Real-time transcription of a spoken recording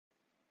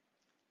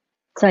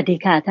สวัสดี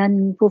ค่ะท่าน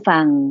ผู้ฟั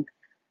ง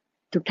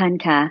ทุกท่าน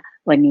คะ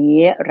วันนี้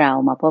เรา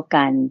มาพบ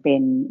กันเป็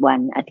นวั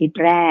นอาทิต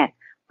ย์แรก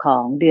ขอ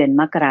งเดือน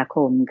มกราค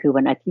มคือ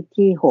วันอาทิตย์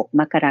ที่6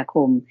มกราค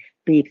ม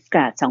ปีพุทธศัก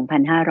ราช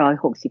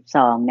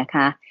2562นะค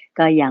ะ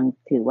ก็ยัง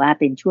ถือว่า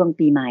เป็นช่วง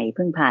ปีใหม่เ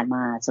พิ่งผ่านม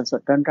าส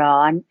ดๆร้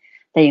อน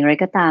ๆแต่อย่างไร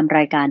ก็ตามร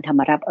ายการธรร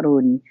มรับอรุ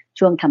ณ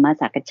ช่วงธรรม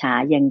สักฉา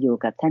ยังอยู่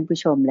กับท่านผู้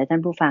ชมและท่า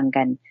นผู้ฟัง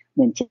กันเห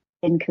มือนเ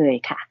ช่นเคย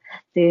ค่ะ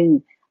ซึ่ง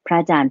พระ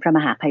อาจารย์พระม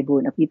หาไพบู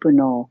ลย์อภิปุโ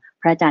น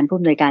พระอาจารย์ผู้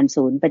อำนวยการ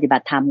ศูนย์ปฏิบั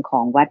ติธรรมขอ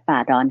งวัดป่า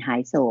ดอนหา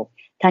ยโศก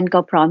ท่านก็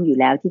พร้อมอยู่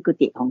แล้วที่กุ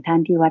ฏิของท่าน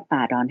ที่วัดป่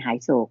าดอนหาย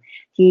โศก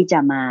ที่จะ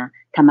มา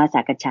ธรรม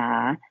สักฉา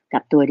กั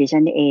บตัวดิฉั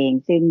นเอง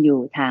ซึ่งอยู่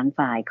ทาง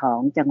ฝ่ายของ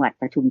จังหวัด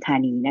ปทุมธา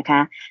นีนะค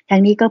ะทั้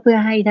งนี้ก็เพื่อ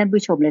ให้ท่าน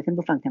ผู้ชมและท่าน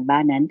ผู้ฟังทางบ้า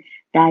นนั้น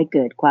ได้เ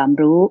กิดความ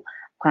รู้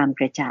ความ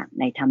กระจ่าง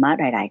ในธรรมะ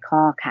หลายๆข้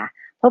อค่ะ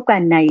พบกั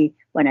นใน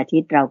วันอาทิ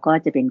ตย์เราก็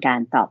จะเป็นกา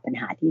รตอบปัญ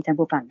หาที่ท่าน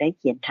ผู้ฟังได้เ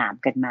ขียนถาม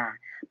กันมา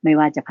ไม่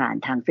ว่าจะผ่าน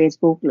ทาง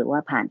Facebook หรือว่า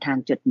ผ่านทาง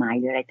จดหมาย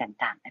หรืออะไร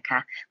ต่างๆนะคะ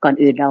ก่อน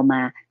อื่นเราม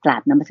ากรา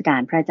บนมัสกา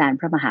รพระอาจารย์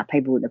พระมหาไพ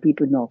บูลย์อภิ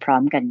ปุโนพร้อ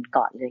มกัน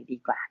ก่อนเลยดี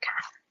กว่าค่ะ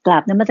กรา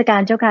บนมัสกา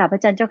รเจ้าค่ะพระ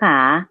อาจารย์เจ้าค่ะ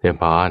เตรียม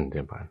พรเตรี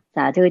ยมพรส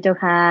าธุเจ้า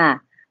ค่ะ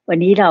วัน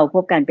นี้เราพ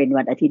บกันเป็น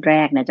วันอาทิตย์แร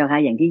กนะเจ้าค่ะ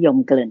อย่างที่ยม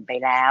เกริ่นไป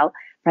แล้ว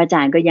พระอาจ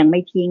ารย์ก็ยังไ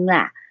ม่ทิ้ง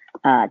ล่ะ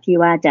ที่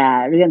ว่าจะ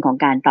เรื่องของ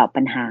การตอบ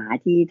ปัญหา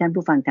ที่ท่าน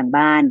ผู้ฟังทาง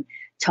บ้าน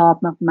ชอบ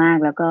มาก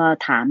ๆแล้วก็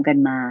ถามกัน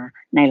มา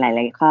ในหล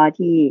ายๆข้อ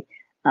ที่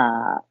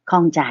ข้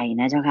องใจ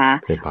นะเจ้าค่ะ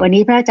วัน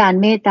นี้พระอาจาร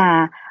ย์เมตตา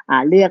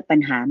เลือกปัญ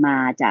หามา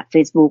จาก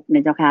Facebook น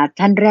ะเจ้าค่ะ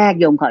ท่านแรก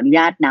โยมขออนุญ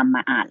าตนำม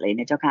าอ่านเลย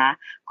นะเจ้าค่ะ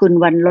คุณ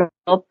วรรล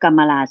บกำม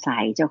ลาไส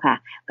ยเจ้าค่ะ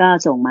ก็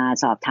ส่งมา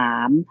สอบถา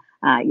ม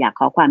อยาก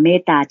ขอความเม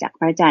ตตาจาก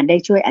พระอาจารย์ได้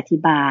ช่วยอธิ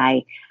บาย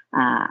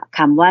ค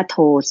ำว่าโท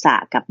สะ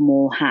กับโม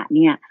หะเ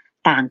นี่ย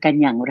ต่างกัน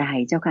อย่างไร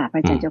เจ้าค่ะพระ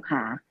อาจารย์เจ้าค่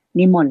ะ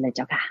นิมนต์เลยเ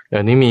จ้าค่ะ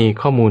อันนี้มี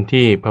ข้อมูล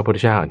ที่พระพุทธ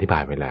เจ้าอธิบา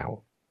ยไปแล้ว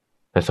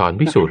แต่สอน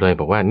ภิกษุเลย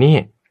บอกว่านี่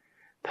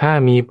ถ้า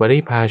มีปริ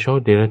พาชก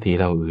เดรัจฉี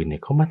เราอื่นเนี่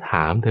ยเขามาถ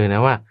ามเธอน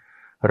ะว่า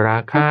รา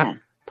คะ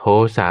โท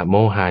สะโม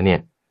หะเนี่ย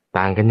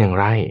ต่างกันอย่าง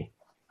ไร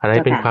อะไร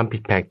เป็นความผิ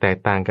ดแปลกแตก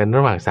ต่างกันร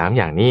ะหว่าง3อ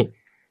ย่างนี้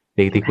เ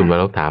ด็กที่คุณวร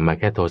ลบถามมา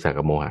แค่โทสะ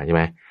กับโมหะใช่ไห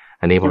ม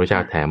อันนี้พระพุทธเจ้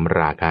าแถม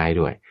ราคะให้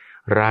ด้วย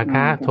ราค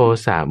ะโท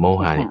สะโม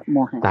หะเนี่ย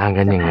ต่าง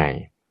กันยังไง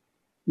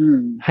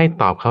ให้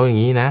ตอบเขาอย่า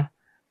งนี้นะ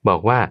บอ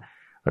กว่า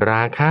ร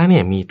าคะเนี่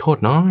ยมีโทษ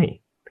น้อย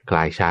กล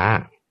ายช้า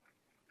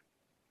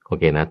โอ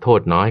เคนะโท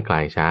ษน้อยกล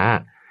ายช้า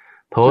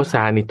โทส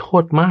ะนี่โท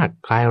ษมาก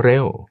กลายเร็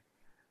ว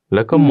แ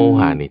ล้วก็โม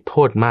หะนี่โท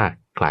ษมาก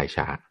กลาย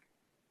ช้า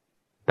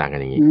ต่างกัน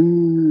อย่างนี้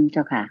เ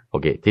จ้าค่ะโอ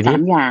เคทีนี้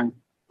3อย่าง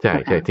ใช่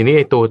ใช่ทีนี้ไ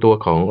อ้ตัว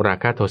ของรา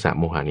คะโทสะ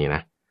โมหะนี่น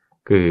ะ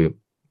คือ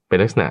เป็น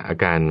ลักษณะอา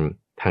การ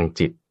ทาง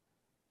จิต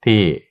ที่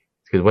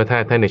คือว่า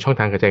ถ้าในช่อง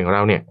ทางกระจายของเร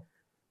าเนี่ย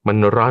มัน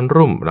ร้อน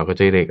รุ่มเราก็จ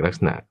ะเรียกลักษ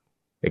ณะ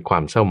ไอ้ควา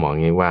มเศร้าหมอง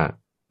นี้ว่า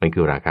มัน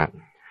คือราคะ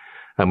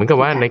เหมือนกับ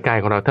ว่าในกาย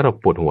ของเราถ้าเรา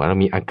ปวดหัวเรา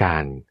มีอากา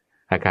ร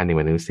หนึ่งห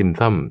มายถึงซิม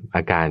ซัม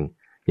อาการ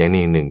อย่างห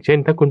นึ่งเช่น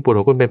ถ้าคุณปวด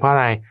หัวคุณเป็นเพราะอะ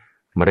ไร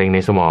มะเร็งใน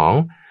สมอง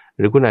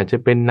หรือคุณอาจจะ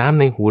เป็นน้ำ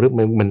ในหูหรือ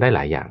มันได้หล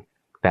ายอย่าง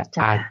แต่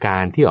อากา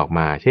รที่ออกม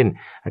าเช่น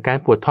อาการ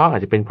ปวดท้องอา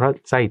จจะเป็นเพราะ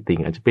ไส้ติ่ง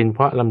อาจจะเป็นเพ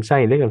ราะลำไส้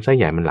เล็กลำไส้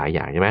ใหญ่มันหลายอ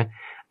ย่างใช่ไหม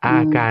อา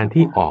การ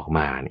ที่ออกม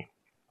าเนี่ย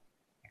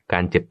กา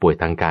รเจ็บป่วย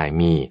ทางกาย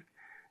มี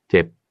เ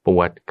จ็บป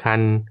วดคั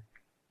น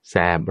แส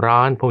บร้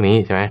อนพวกนี้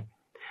ใช่ไหม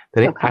แต่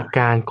ในอาก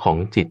ารของ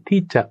จิตที่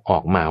จะออ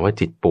กมาว่า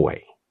จิตป่วย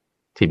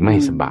จิตไม่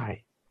สบาย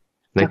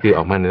นั่นคืออ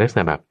อกมาในลักษณ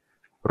ะแบบ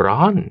ร้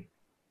อน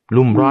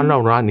ลุ่มร้อนเร่า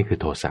ร้อนนี่คือ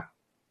โทสะ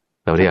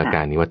เราเรียกอาก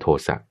ารนี้ว่าโท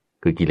สะ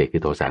คือกิเลสคื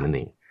อโทสะนั่นเ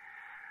อง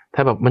ถ้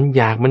าแบบมัน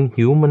อยากมัน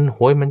หิวมันโห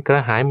ยมันกร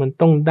ะหายมัน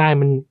ต้องได้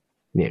มัน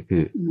เนี่ยคื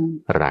อ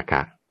ราค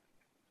ะ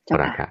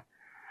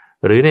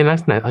หรือในลัก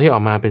ษณะที่อ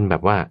อกมาเป็นแบ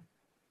บว่า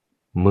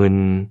มึน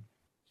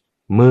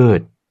มื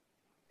ด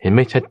เห็นไ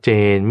ม่ชัดเจ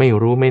นไม่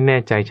รู้ไม่แน่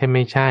ใจใช่ไ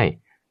ม่ใช่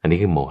อันนี้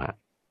คือโมหะ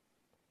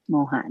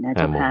นะเ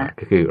จ้าค่ะโมหะ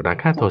ก็คือรา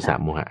คะโทสะ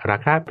โมหะรา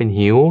คะเป็น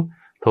หิว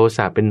โทส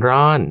ะเป็น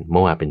ร้อนโม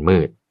หะเป็นมื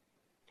ด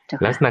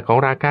ลักษณะของ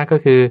ราคะก็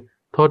คือ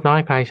โทษน้อย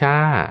คลายช้า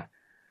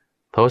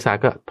โทสะ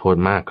ก็โทษ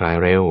มากคลาย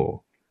เร็ว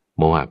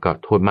โมหะก็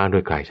โทษมากด้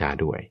วยคลายช้า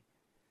ด้วย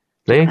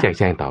และยังแจกแ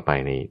จงต่อไป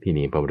ในที่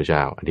นี้พระพุทธเจ้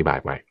าอธิบาย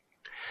ไว้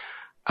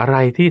อะไร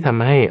ที่ท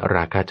ำให้ร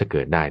าคะจะเ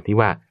กิดได้ที่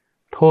ว่า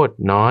โทษ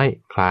น้อย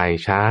คลาย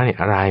ช้าเนี่ย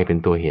อะไรเป็น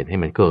ตัวเหตุให้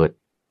มันเกิด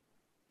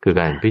คือ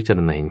การพิจาร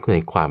ณาเห็นใน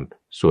ความ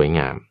สวยง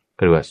าม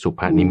เรียกว่าสุ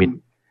ภนิมิต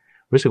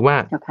รู้สึกว่า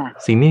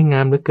สิ่งนี้ง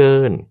ามเหลือเกิ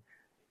น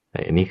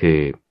อันนี้คือ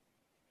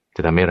จ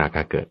ะทำให้ราค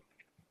ะเกิด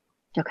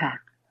เจ้าค่ะ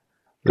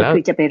ก็คื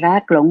อจะไปรั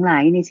กหลงไหล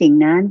ในสิ่ง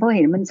นั้นเพราะเ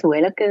ห็นมันสวย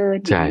เหลือเกิน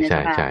ใช่ใช่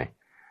ใช่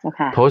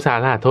โทสะ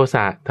ล่ะโทส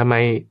ะทำไม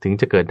ถึง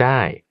จะเกิดได้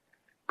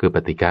คือป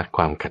ฏิฆะค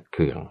วามขัดเ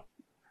คือง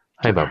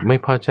ให้แบบไม่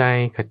พอใจ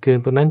ขัดเคือง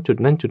ตรงนั้นจุด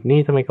นั้นจุดนี้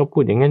ทำไมเขาพู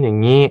ดอย่างนั้นอย่าง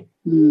นี้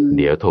เ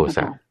ดี๋ยวโทส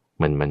ะ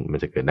มัน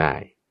จะเกิดได้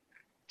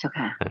เจ้า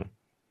ค่ะ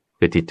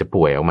คือจิตจะ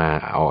ป่วยออกมา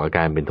ออกอาก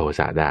ารเป็นโท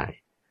สะได้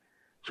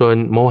ส่วน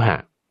โม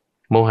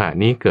หะ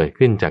นี้เกิด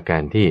ขึ้นจากกา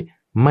รที่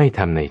ไม่ท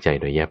ำในใจ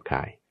โดยแยบค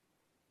าย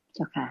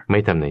ไม่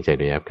ทำในใจโ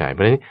ดยแยบคายเพร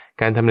าะฉะนั้น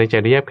การทำในใจ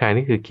โดยแยบคาย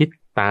นี่คือคิด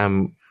ตาม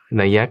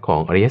นัยยะขอ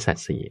งอริยสัจ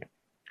สี่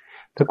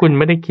ถ้าคุณ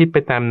ไม่ได้คิดไป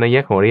ตามนัยย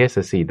ะของอริย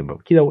สัจสี่แต่แบบ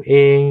คิดเอาเอ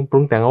งปรุ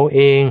งแต่งเอาเ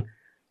อง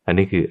อั อัน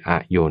นี้คืออ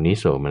โยนิ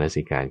โสมน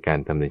สิการการ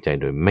ทำในใจ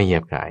โดยไม่แย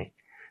บคาย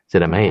จะ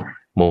ทำให้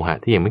โมหะ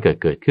ที่ยังไม่เ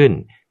กิดขึ้น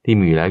ที่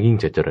มีแล้วยิ่ง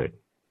จะเจริญ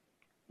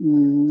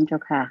เจ้า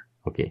ค่ะ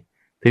โอเค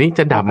ทีนี้จ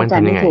ะดับมันท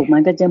ำยังไงมั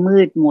นก็จะมื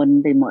ดมน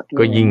ไปหมดเลย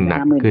ก็ยิ่งหนั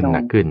ก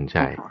ขึ้นใ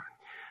ช่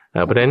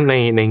เพราะฉะนั้น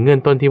ในเงื่อน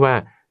ต้นที่ว่า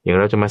อย่าง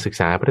เราจะมาศึก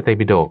ษาพระไตร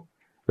ปิฎก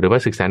หรือว่า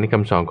ศึกษาในค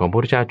ำสอนของพระ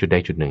พุทธเจ้าจุดใด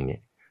จุดหนึ่งเนี่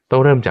ยต้อ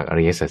งเริ่มจากอ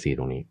ริยสัจสี่ต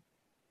รงนี้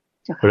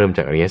เริ่มจ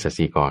ากอริยสัจ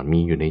สี่ก่อนมี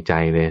อยู่ในใจ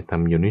เลยท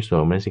ำโยนิโส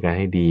มนสิการ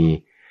ให้ดี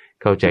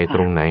เข้าใจต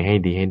รงไหนให้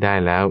ดีให้ได้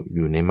แล้วอ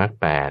ยู่ในมรรค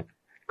แปด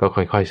ก็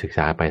ค่อยๆศึกษ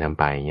าไปทำ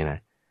ไปอย่างนี้นะ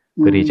เ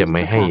พื่อที่จะไ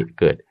ม่ให้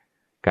เกิด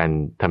การ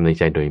ทำใน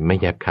ใจโดยไม่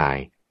แยบคาย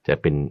จะ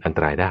เป็นอันต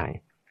รายได้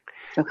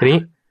ทีนี้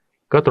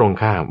ก็ตรง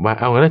ข้ามว่า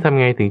เอาแล้วทำ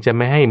ไงถึงจะไ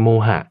ม่ให้โม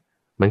หะ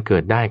มันเกิ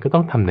ดได้ก็ต้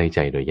องทำในใจ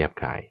โดยแยบ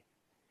คาย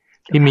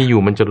ที่มีอยู่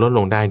มันจะลดล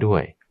งได้ด้ว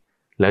ย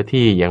แล้ว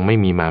ที่ยังไม่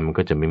มีมามัน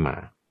ก็จะไม่มา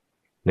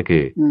นั่นคื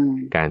อ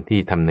การที่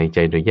ทำในใจ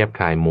โดยแยบ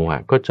คายโมหะ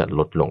ก็จะล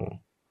ดลง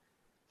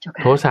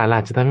โทสะล่ะ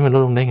จะทำให้มันล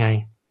ดลงได้ไง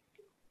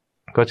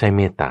ก็ใช้เ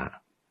มตตา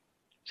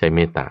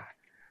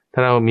ถ้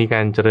าเรามีก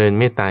ารเจริญ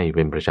เมตตาอยู่เ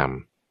ป็นประจ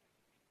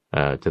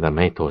ำจะทำ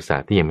ให้โทสะ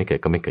ที่ยังไม่เกิด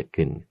ก็ไม่เกิด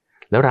ขึ้น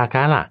แล้วราค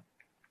ะล่ะ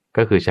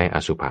ก็คือใช้อ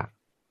สุภะ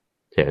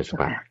อ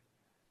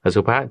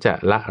สุภะจะ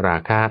ละรา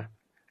คะ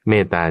เม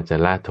ตตาจะ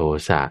ละโท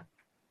สะ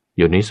โ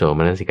ยนิโสม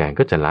นสิการ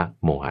ก็จะละ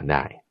โมหะไ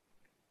ด้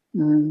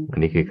อัน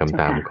นี้คือคำ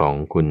ถามของ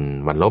คุณ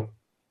วันลบ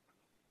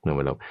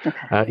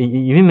อีก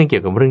นิดนึงเกี่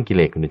ยวกับเรื่องกิเ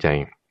ลสคุณใจ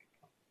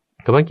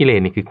คำว่ากิเลส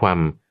นี่คือความ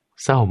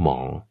เศร้าหมอ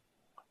ง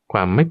คว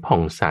ามไม่ผ่อ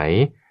งใส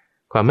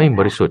ความไม่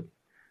บริสุทธิ์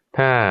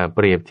ถ้าเป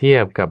รียบเทีย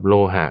บกับโล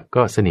หะ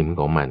ก็สนิม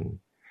ของมัน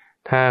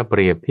ถ้าเป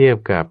รียบเทียบ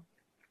กับ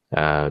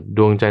ด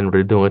วงจันทร์หรื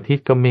อดวงอาทิต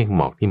ย์ก็เมฆห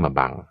มอกที่มา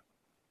บัง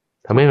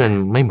ทำให้มัน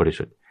ไม่บริ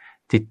สุทธิ์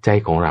จิตใจ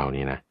ของเรา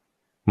นี่นะ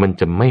มัน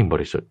จะไม่บ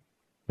ริสุทธิ์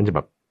มันจะแบ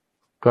บ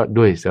ก็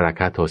ด้วยรา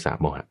คะโทสะ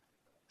โมหะ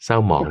เศร้า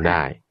หมองไ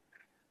ด้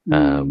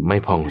ไม่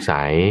ผ่องใส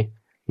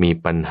มี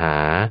ปัญหา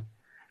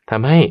ท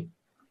ำให้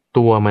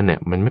ตัวมันเนี่ย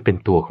มันไม่เป็น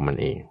ตัวของมัน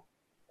เอง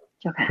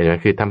เห็นไหม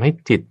คือทำให้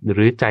จิตห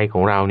รือใจข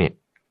องเราเนี่ย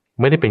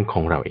ไม่ได้เป็นข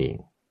องเราเอง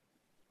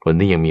คน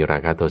ที่ยังมีรา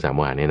คะโทสะโม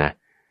หะเนี่ยนะ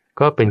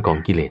ก็เป็นของ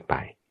กิเลสไป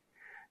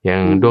อย่า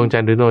งดวงจั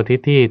นทร์หรือดวงอาทิต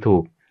ย์ที่ถู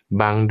ก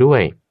บังด้ว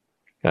ย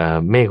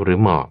เมฆหรือ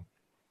หมอก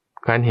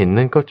การเห็น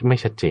นั่นก็ไม่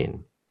ชัดเจน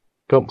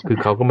ก็คือ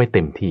เขาก็ไม่เ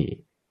ต็มที่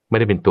ไม่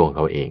ได้เป็นตัวของเ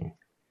ขาเอง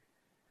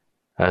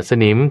ส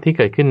นิมที่เ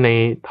กิดขึ้นใน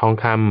ทอง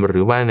คำหรื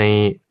อว่าใน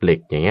เหล็ก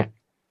อย่างเงี้ย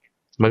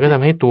มันก็ท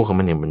ำให้ตัวของ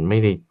มันเนี่ยมันไม่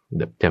ได้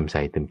แจ่มใส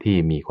เต็มที่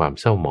มีความ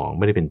เศร้าหมอง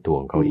ไม่ได้เป็นตัว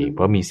ของเขาเองเพ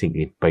ราะมีสิ่ง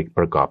อื่นไปป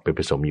ระกอบไปผ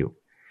สมอยู่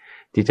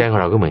จิตใจของ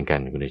เราก็เหมือนกัน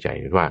คุณใจ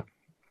ว่า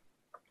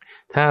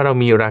ถ้าเรา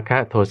มีราคะ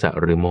โทสะ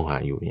หรือโมหะ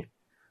อยู่เนี่ย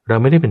เรา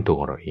ไม่ได้เป็นตัว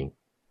ของเราเอง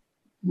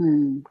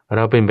เร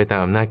าเป็นไปตาม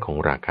อำนาจของ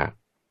ราคะ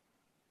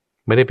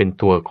ไม่ได้เป็น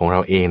ตัวของเรา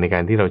เองในกา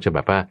รที่เราจะแบ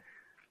บว่า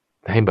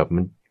ให้แบบ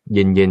มันเ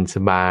ย็นๆส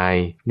บาย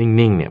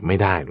นิ่งๆเนี่ยไม่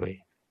ได้เลย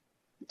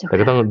แต่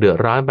ก็ต้องเดือด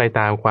ร้อนไป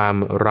ตามความ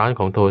ร้อน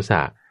ของโทส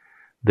ะ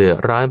เดือด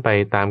ร้อนไป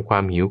ตามควา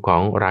มหิวขอ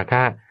งราค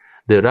ะ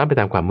เดือดร้อนไป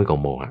ตามความมืดขอ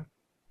งโมหะ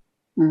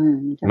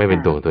ไม่เป็น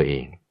ตัวของตัวเอ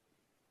ง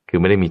คือ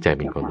ไม่ได้มีใจเ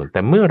ป็นของตนแ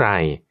ต่เมื่อไหร่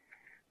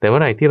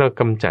ที่เรา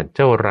กำจัดเ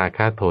จ้าราค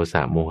ะโทส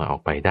ะโมหะออ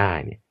กไปได้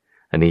เนี่ย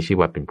อันนี้ชื่อ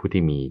ว่าเป็นผู้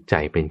ที่มีใจ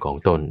เป็นของ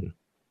ตน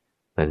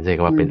นั่นใช่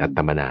ว่าเป็นอัตต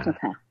มนา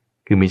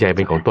คือมีใจเ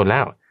ป็นของตนแล้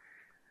ว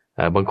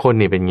บางคน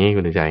นี่เป็นงี้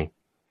คุณใจ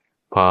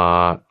พอ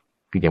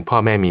คืออย่างพ่อ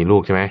แม่มีลู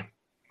กใช่ไหม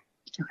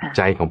ใ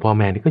จของพ่อ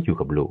แม่นี่ก็อยู่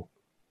กับลูก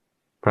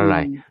เพราะอะไร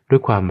ด้ว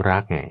ยความรั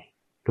กไง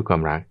ด้วยควา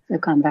มรัก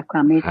คว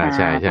ามเมตตาใ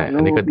ช่อั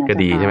นนี้ก็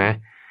ดีใช่ไหม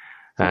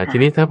ที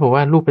นี้ถ้าบอกว่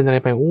าลูกเป็นอะไร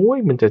ไปโอ้ย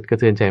มันจะกระ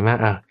เทือนใจมาก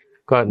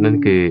ก็นั่น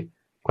คือ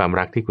ความ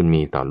รักที่คุณ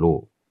มีต่อลูก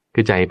คื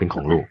อใจเป็นข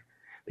องลูก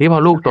ที่พอ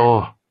ลูกโ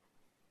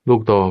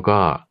ต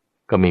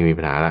ก็ไม่มี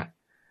ปัญหาละ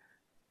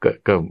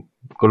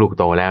ก็ลูก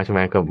โตแล้วใช่ไหม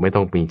ก็ไม่ต้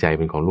องปีใจเ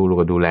ป็นของลูก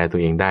ก็ดูแลตั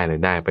วเองได้เลย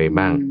ได้ไป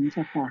บ้าง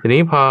ที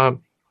นี้พอ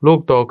ลูก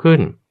โตขึ้น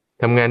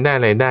ทำงานได้อ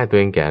ะไรได้ตัว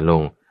เองแก่ล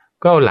ง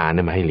ก็เอาหลาน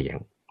มาให้เลี้ยง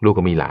ลูก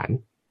ก็มีหลาน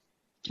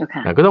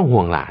ก็ต้องห่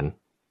วงหลาน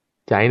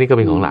ใจนี่ก็เ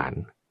ป็นของหลาน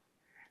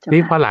ที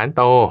นี้พอหลานโ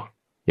ต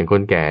อย่างค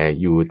นแก่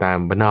อยู่ตาม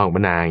บ้านนอกบ้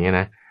านนาอย่างเงี้ย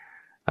นะ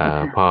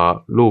พอ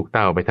ลูกเ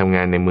ต้าไปทำง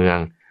านในเมือง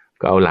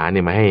ก็เอาหลานเ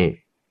นี่ยมาให้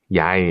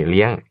ยายเ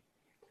ลี้ยง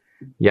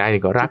ยาย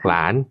นี่ก็รักหล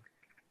าน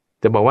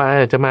จะบอกว่า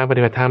จะมาป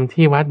ฏิบัติธรรม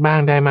ที่วัดบ้าง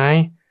ได้ไหม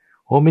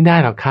โอ้ไม่ได้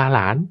หรอกค่าห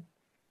ลาน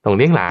ต้องเ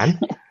ลี้ยงหลาน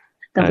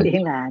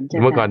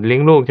เมื่อก่อนเลี้ย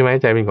งลูกใช่ไหม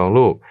ใจเป็นของ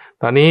ลูก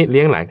ตอนนี้เ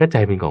ลี้ยงหลานก็ใจ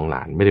เป็นของหล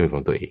านไม่ได้เป็นข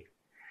องตัวเอง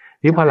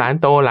ที่พอหลาน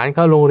โตหลานเ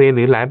ข้าโรงเรียนห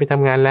รือหลานไปท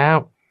ำงานแล้ว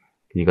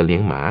นี่ก็เลี้ย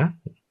งหมา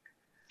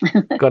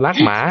ก็รัก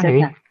หมาอย่าง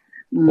นี้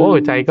โอ้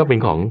ใจก็เป็น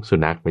ของสุ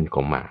นัขเป็นข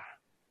องหมา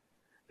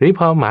ทีนี้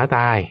พอหมาต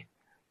าย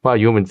พออ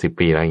ายุมัน10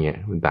 ปีแล้วเงี้ย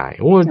มันตาย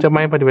โอ้จะไ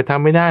ม่ปฏิบัติธรร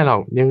มไม่ได้หรอ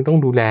กยังต้อง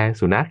ดูแล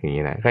สุนัขอย่าง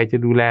นี้นะใครจะ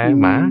ดูแล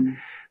หมา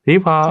ที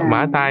นี้พอหมา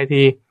ตาย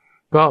ที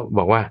ก็บ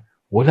อกว่า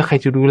โอ้แล้วใคร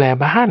จะดูแล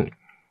บ้าน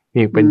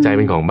นี่เป็นใจเ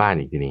ป็นของบ้าน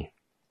อีกทีนี้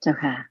เจ้า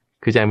ค่ะ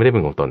คือใจไม่ได้เป็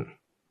นของตน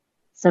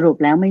สรุป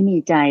แล้วไม่มี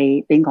ใจ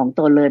เป็นของ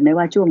ตนเลยไม่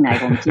ว่าช่วงไหน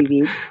ของชีวิ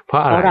ต เพ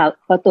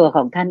ราะตัวข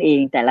องท่านเอง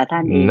แต่ละท่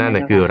านเองนั่นแหล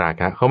ะคือรา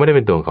คะเขาไม่ได้เ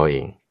ป็นตัวของเขาเอ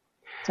ง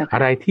อะ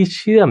ไรที่เ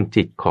ชื่อม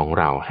จิตของ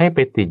เราให้ไป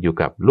ติดอยู่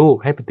กับลูก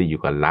ให้ไปติดอ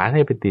ยู่กับหลานใ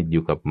ห้ไปติดอ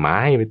ยู่กับหมา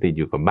ให้ไปติดอ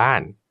ยู่กับบ้า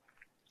น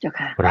เจ้า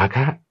ค่ะราค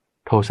ะ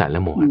โทสะแล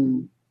ะโมหะ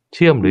เ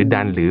ชื่อมหรือ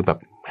ดันหรือแบบ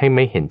ให้ไ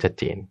ม่เห็นชัด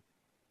เจน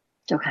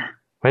เจ้าค่ะ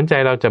เพราะใจ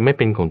เราจะไม่เ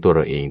ป็นของตัวเร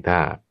าเอง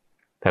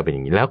ถ้าเป็นอย่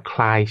างนี้แล้วค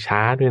ลายช้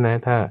าด้วยนะ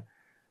ถ้า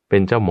เป็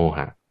นเจ้าโมห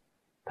ะ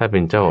ถ้าเป็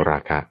นเจ้ารา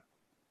คะ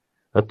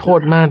แล้วโท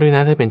ษมากด้วยน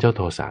ะถ้าเป็นเจ้าโ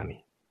ทสะนี่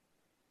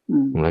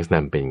ลักษณะ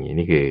เป็นอย่างนี้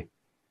นี่คือ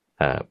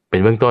เป็น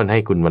เบื้องต้นให้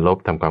คุณมาลบ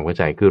ทำความเข้า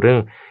ใจคือเรื่อง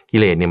กิ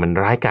เลสเนี่ยมัน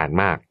ร้ายกาจ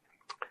มาก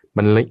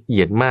มันละเ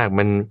อียดมาก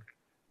มัน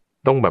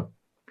ต้องแบบ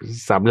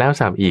สับแล้ว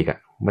สับอีกอ่ะ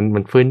มั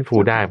นฟื้นฟู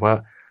ได้เพรา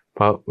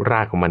ะร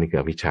ากของมันคือ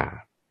อวิชชา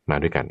มา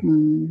ด้วยกัน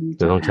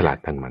จะต้องฉลาด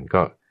ทันมัน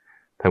ก็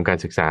ทำการ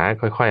ศึกษา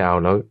ค่อยๆเอา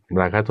แล้ว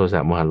ราคะโทสะ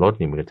โมหะลด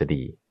นี่มันก็จะ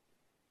ดี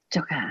เจ้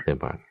าค่ะเต็ม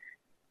ปาน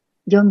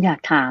โยมอยาก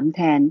ถามแท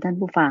นท่าน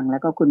ผู้ฟังแล้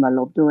วก็คุณวรล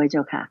บด้วยเจ้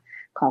าค่ะ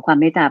ขอความ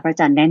เมตตาพระอา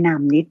จารย์แนะน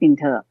ำนิดนึง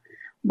เถอะ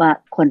ว่า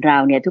คนเรา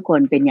เนี่ยทุกค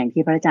นเป็นอย่าง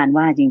ที่พระอาจารย์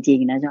ว่าจริง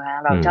ๆนะเจ้าค่ะ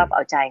เราชอบเอ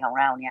าใจของ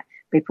เราเนี่ย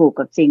ไปผูก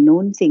กับสิ่ง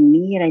นู้นสิ่ง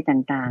นี้อะไร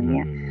ต่างๆเ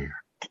นี่ย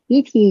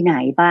วิธีไหน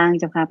บ้าง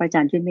เจ้าค่ะพระอาจ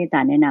ารย์ช่วยเมตตา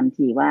แนะนำ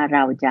ทีว่าเร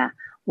าจะ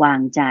วา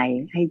งใจ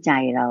ให้ใจ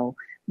เรา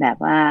แบบ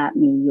ว่า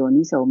มีโย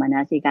นิโสมน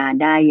สิการ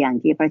ได้อย่าง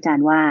ที่พระอาจาร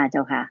ย์ว่าเจ้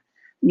าค่ะ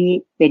นี่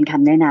เป็นค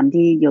ำแนะนำ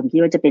ที่โยมคิด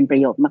ว่าจะเป็นประ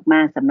โยชน์ม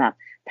ากๆสำหรับ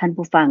ท่าน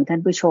ผู้ฟังท่าน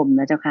ผู้ชม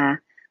นะเจ้าค่ะ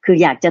คือ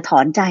อยากจะถอ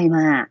นใจม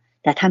า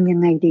แต่ทำยัง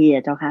ไงดี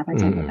เจ้าค่ะพระอ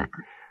าจารย์ค่ะ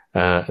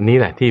อันนี้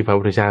แหละที่พระ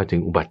พุทธเจ้าจึง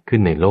อุบัติขึ้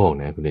นในโลก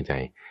นะคุณใจ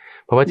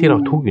เพราะว่าที่เรา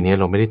ทุกข์อยู่นี้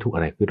เราไม่ได้ทุกข์อ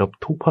ะไรคือเรา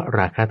ทุกข์เพราะ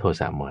ราคะโท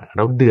สะโมหะเ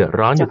ราเดือด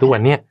ร้อนอยู่ทุกวั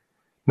นเนี้ย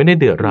ไม่ได้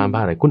เดือดร้อนเพรา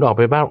ะอะไรคุณออกไ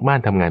ปบ้าน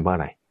ทำงานเพราะอะ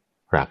ไร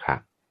ราคะ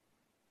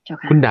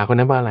คุณด่าคน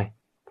นั้นเพราะอะไร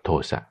โท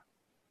สะ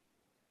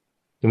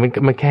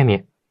มันแค่เนี้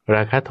ยร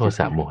าคะโทส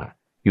ะโมหะ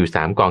อยู่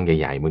3กองใ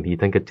หญ่ๆบางที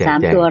ท่านก็แจก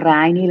แจง3ตัวร้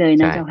ายนี่เลย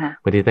นะเจ้าค่ะ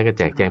บางทีท่านก็แ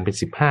จกแจงเป็น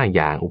15อ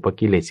ย่างอุป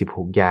กิเลส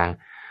16อย่าง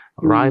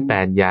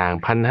108อย่าง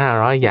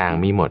 1,500 อย่าง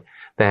มีหมด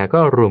แต่ก็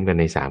รวมกัน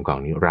ใน3กอง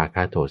นี้ราค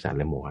ะโทสะแ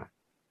ละโมหะ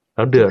เร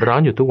าเดือดร้อ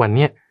นอยู่ทุกวันเ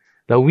นี้ย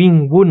เราวิ่ง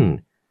วุ่น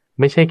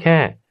ไม่ใช่แค่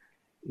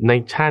ใน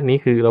ชาตินี้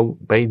คือเรา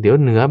ไปเดี๋ยว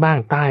เหนือบ้าง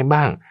ใต้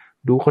บ้าง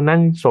ดูคนนั้น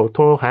โท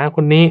รหาค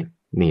นนี้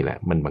นี่แหละ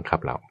มันบังคับ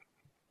เรา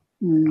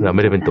ไ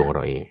ม่ได้เป็นตัวเร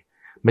าเอง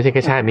ไม่ใช่แ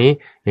ค่ชาตินี้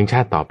ยังชา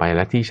ติต่อไปแล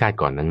ะที่ชาติ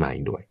ก่อนนั้นมา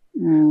อีกด้วย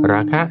ร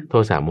าคะโท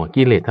สะโมหะ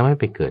กิเลสทำให้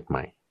ไปเกิดให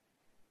ม่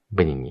เ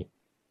ป็นอย่างนี้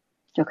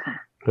เจ้าค่ะ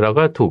เรา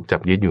ก็ถูกจั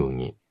บยึดอยู่อย่า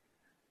งนี้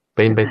เ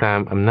ป็นไปตาม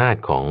อำนาจ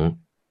ของ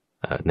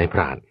ในพ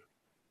ราน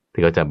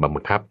ที่เขาจะบั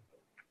งคับ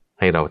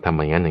ให้เราทำอ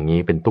ย่างนั้นอย่างนี้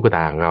เป็นตุ๊กต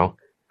าของเรา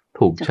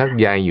ถูกชัก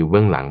ใยอยู่เ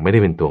บื้องหลังไม่ได้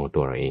เป็นตัวของ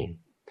ตัวเราเอง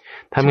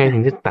ทำไงถึ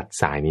งจะตัด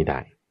สายนี้ได้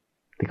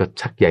ที่เขา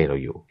ชักใยเรา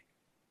อยู่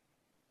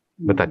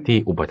มาตัดที่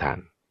อุปทาน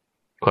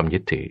ความยึ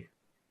ดถือ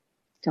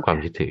ความ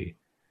ยึดถือ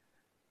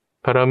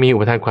พอเรามีอุ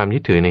ปทานความยึ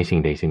ดถือในสิ่ง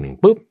ใดสิ่งหนึ่ง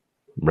ปุ๊บ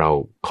เรา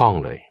คล้อง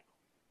เลย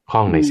คล้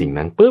องในสิ่ง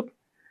นั้นปุ๊บ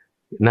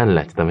นั่นแหล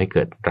ะจะทำให้เ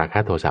กิดราคะ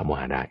โทสะโม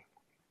หะได้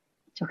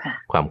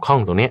ความคล้อง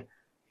ตรงเนี้ย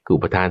คือ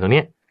อุปทานตรงเ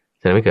นี้ย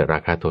จะทำให้เกิดรา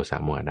คะโทสะ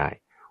โมหะได้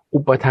อุ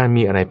ปทาน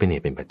มีอะไรเป็นเห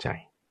ตุเป็นปัจจัย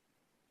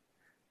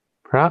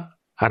เพราะ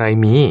อะไร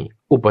มี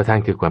อุปทาน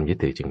คือความยึด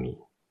ถือจึงมี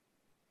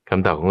ค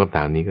ำตอบของคำถ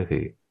ามนี้ก็คื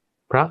อ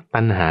เพราะ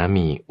ตัณหา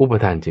มีอุป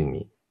ทานจึง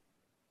มี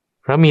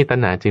เพราะมีตัณ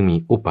หาจึงมี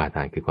อุปาท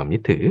านคือความยึ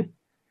ดถือ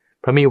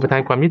เพราะมีอุปทา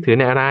นความยึดถือ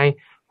ในอะไร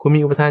คุณ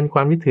มีอุปทานคว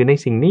ามยึดถือใน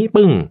สิ่งนี้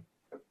ปึ้ง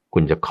คุ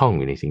ณจะคล้องอ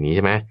ยู่ในสิ่งนี้ใ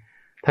ช่ไหม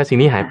ถ้าสิ่ง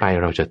นี้หายไป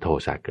เราจะโท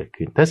สะเกิด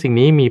ขึ้นถ้าสิ่ง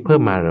นี้มีเพิ่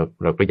มมา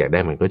เราก็อยากได้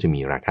มันก็จะมี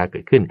ราคะเกิ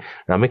ดขึ้น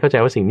เราไม่เข้าใจ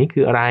ว่าสิ่งนี้คื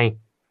ออะไร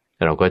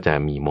เราก็จะ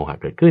มีโมหะ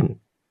เกิดขึ้น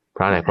เพ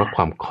ราะอะไรเพราะค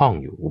วามคล้อง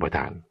อยู่อุปท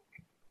าน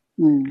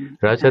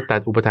เราจะตัด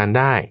อุปทาน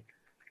ได้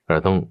เรา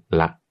ต้อง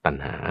ละตัณ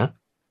หา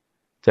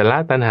จะละ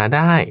ตัณหาไ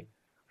ด้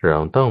เรา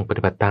ต้องป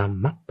ฏิบัติตาม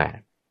มรรค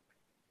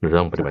8เรา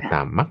ต้องปฏิบัติต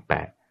ามมรรค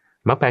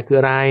8มรรค8คือ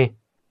อะไร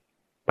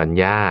ปัญ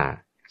ญา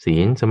ศี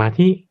ลสมา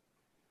ธิ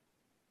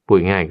พูด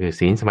ง่ายคือ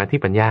ศีลสมาธิ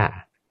ปัญญา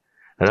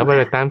เราปฏิ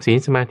บัติตามศีล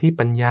สมาธิ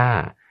ปัญญา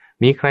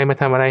มีใครมา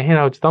ทำอะไรให้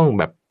เราจะต้อง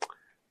แบบ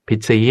ผิด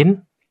ศีล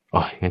อ๋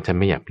องั้นฉัน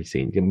ไม่อยากผิด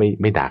ศีลจะ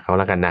ไม่ด่าเขา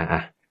แล้วกันนะอ่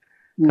ะ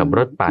ขับร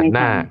ถปาดห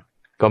น้า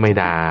ก็ไม่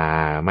ด่า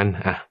มัน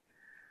อ่ะ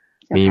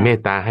มีเม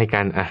ตตาให้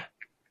กันอ่ะ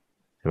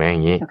ใช่ไหมอย่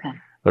างนี้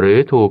หรือ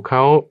ถูกเข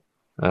า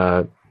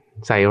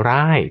ใส่ร้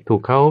ายถู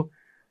กเขา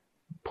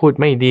พูด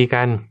ไม่ดี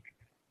กัน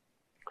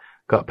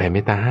ก็แผ่เม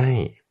ตตาให้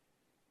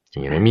อย่า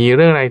งนี้มีเ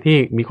รื่องอะไรที่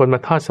มีคนมา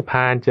ทอดสะพ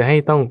านจะให้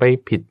ต้องไป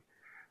ผิด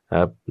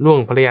ล่วง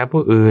ภรรยา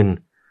ผู้อื่น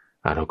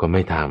เราก็ไ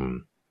ม่ท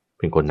ำเ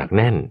ป็นคนหนักแ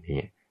น่นอย่าง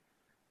นี้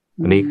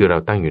อันนี้คือเรา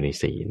ตั้งอยู่ใน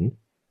ศีล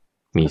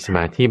มีสม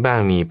าธิบ้าง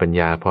มีปัญ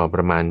ญาพอป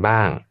ระมาณบ้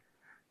าง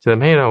จะท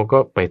ำให้เราก็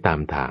ไปตาม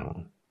ทาง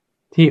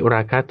ที่ร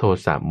าคะโท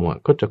สะโมหะ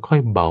ก็จะค่อย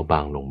เบาบา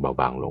งลงเบา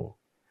บางลง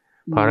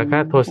พอราคะ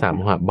โทสะโม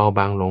หะเบา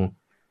บางลง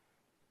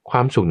คว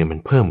ามสุขเนี่ยมัน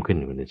เพิ่มขึ้น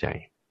ในใจ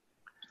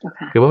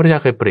คือพระพุทธเจ้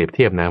าเคยเปรียบเ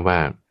ทียบนะว่า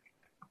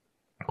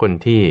คน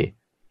ที่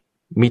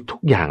มีทุ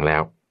กอย่างแล้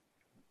ว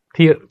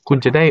ที่คุณ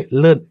จะได้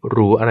เลิศห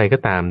รูอะไรก็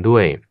ตามด้ว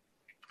ย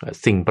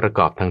สิ่งประก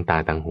อบทางตา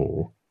ทางหู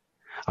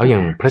เอาอย่า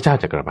งพระเจ้า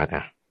จักรพรร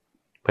ดิ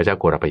พระเจ้า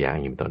โกรพยาอย่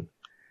างนี้เป็นต้น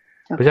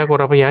พระเจ้าโก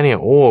รพยาเนี่ย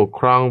โอ้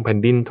ครองแผ่น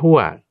ดินทั่ว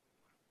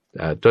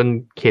จน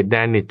เขตแด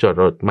นเนี่ยจ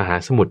ดมหา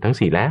สมุทรทั้ง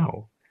4แล้ว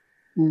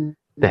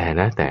แ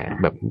ต่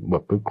แบ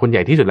บคนให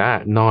ญ่ที่สุดแล้ว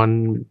นอน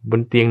บ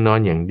นเตียงนอน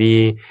อย่างดี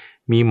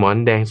มีหมอน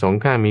แดง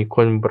2 ข้างมีค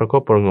นประค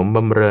บประหงมบ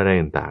ำเรออะไร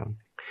ต่าง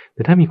ๆ แ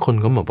ต่ถ้ามีคน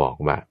ก็มาบอก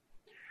ว่า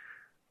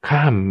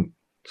ข้าม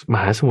ม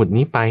หาสมุทร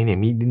นี้ไปเนี่ย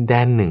มีดินแด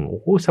นหนึ่งโอ้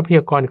โหทรัพย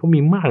ากรเขามี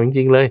มากจ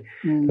ริงๆเลย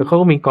แล้วเขา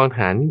ก็มีกองท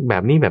หารแบ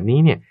บนี้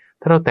เนี่ย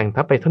ถ้าเราแต่ง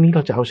ทัพไปเท่านี้เร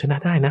าจะเอาชนะ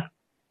ได้นะ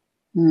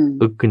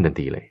อึกขึ้นทัน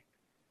ทีเลย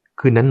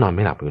คืนนั้นนอนไ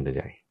ม่หลับคุณใ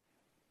จ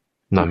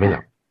นอนไม่หลั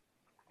บ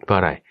เพราะ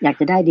อะไรอยาก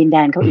จะได้ดินแด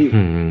นเขาอีก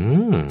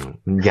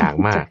มันอยาก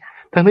มาก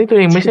ทั้งที่ตัว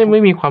เองไม่ใช่ไ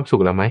ม่มีความสุ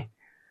ขแล้วไหม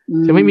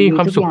จะไม่มีค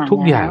วามสุขทุก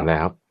อย่างแล้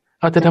ว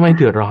เอาแต่ทำไมเ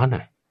ดือดร้อน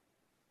อ่ะ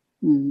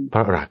เพรา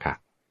ะราคะ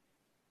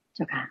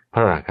เพรา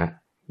ะราคะ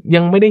ยั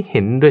งไม่ได้เ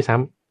ห็นด้วยซ้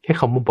ำแค่เ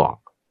ขามาบอก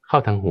เข้า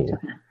ทางหู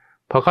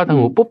พอเข้าทาง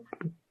หูปุ๊บ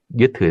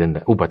ยึดถือนั่นแหล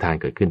ะอุปทาน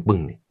เกิดขึ้นปึ้ง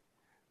นี่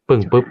ปึ้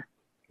งปุ๊บ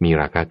มี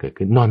ราคะเกิด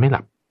ขึ้นนอนไม่ห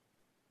ลับ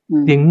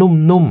เตียง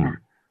นุ่ม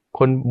ๆค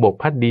นโบก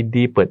พัด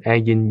ดีๆเปิดแอ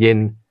ร์เย็น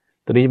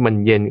ๆตอนนี้มัน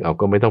เย็นเอา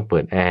ก็ไม่ต้องเปิ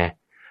ดแอร์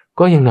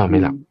ก็ยังนอนไม่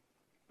หลับ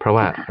เพราะ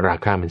ว่ารา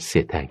คะมันเสี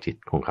ยดแทงจิต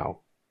ของเขา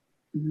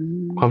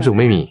ความสุข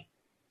ไม่มี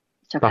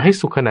ต่อให้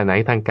สุขขนาดไหน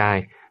ทางกาย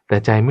แต่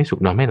ใจไม่สุข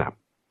นอนไม่หลับ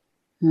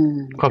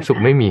ความสุข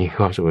ไม่มี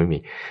ความสุขไม่มี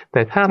แ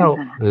ต่ถ้าเรา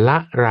ละ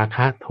ราค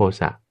ะโท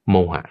สะโม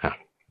หะ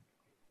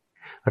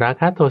รา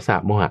คะโทสะ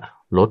โมหะ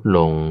ลดล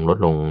ง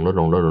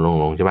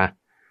ใช่ไหม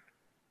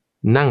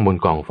นั่งบน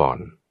กองฟอน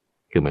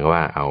คือหมาย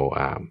ว่าเอา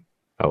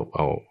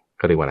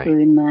ก็เรียกว่าอะไรฟื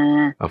นมา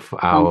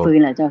เอาฟืน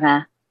เหรอเจ้าคะ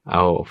เอ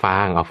าฟา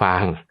ง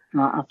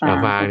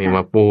เนี่ยม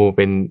าปูเ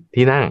ป็น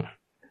ที่นั่ง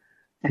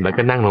แล้ว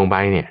ก็นั่งลงไป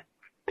เนี่ย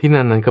ที่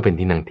นั่นนั้นก็เป็น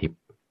ที่นั่งทิพย์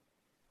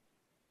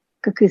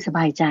ก็คือสบ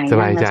ายใจถูกไ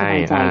หมเ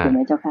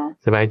จ้าคะ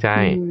สบายใจ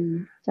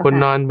คน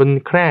นอนบน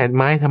แคร่ไ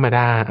ม้ธรรมด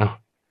า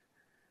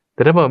แ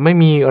ต่ถ้าบอกไม่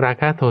มีรา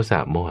คะโทสะ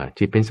โมหะ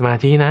จิตเป็นสมา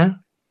ธินะ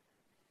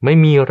ไม่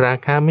มีรา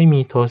คะไม่มี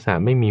โทสะ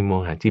ไม่มีโม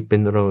หะจิตเป็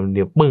นเราเ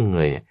ดียวปึ้ง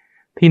เลย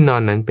ที่นอ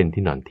นนั้นเป็น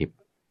ที่นอนทิพย์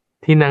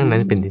ที่นั่งนั้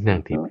นเป็นที่นั่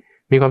งทิพย์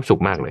มีความสุ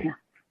ขมากเลย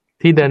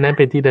ที่เดินนั้นเ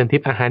ป็นที่เดินทิ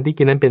พย์อาหารที่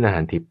กินนั้นเป็นอาหา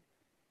รทิพย์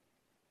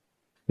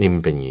นี่มั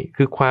นเป็นอย่างนี้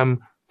คือความ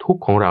ทุก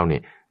ข์ของเราเนี่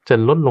ยจะ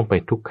ลดลงไป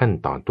ทุกขั้น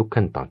ตอน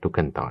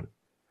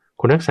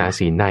คนรักษา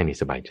ศีลได้นี่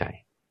สบายใจ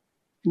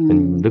มัน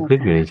ลึ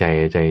กๆอยู่ใน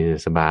ใจ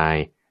สบาย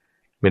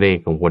ไม่ได้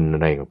กังวลอ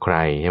ะไรกับใคร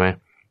ใช่ไหม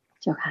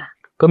เจ้าค่ะ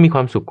ก็มีคว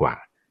ามสุขกว่า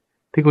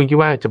ที่คุณคิด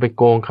ว่าจะไป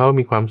โกงเขา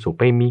มีความสุข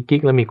ไปมีกิ๊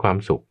กแล้วมีความ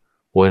สุข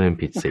โวยมัน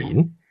ผิดศีล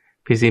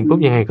ปุ๊บ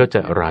ยังไงก็จ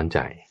ะร้อนใจ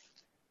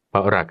เพรา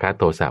ะราคะ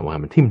โทสะโมหะ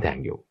มันทิ่มแทง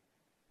อยู่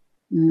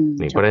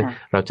นี่เพราะฉะนั้น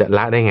เราจะล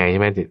ะได้ไงใช่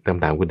ไหมค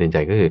ำถามคุณเดินใจ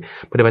ก็คือ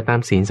ปฏิบัติตาม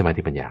ศีลสมา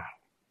ธิปัญญา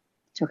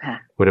เจ้าค่ะ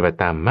ปฏิบัติ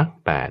ตามมรรค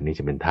8นี่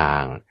จะเป็นทา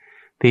ง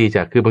ที่จ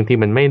ะคือบางที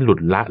มันไม่หลุด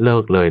ละเลิ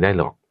กเลยได้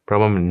หรอกเพราะ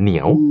ว่ามันเหนี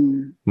ยว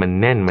มัน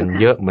แน่นมัน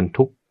เยอะมัน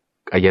ทุก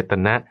อายต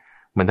นะ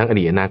มันทั้งอ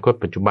ดีตอนาคต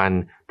ปัจจุบัน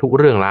ทุก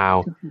เรื่องราว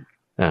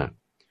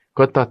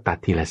ก็ต้องตัด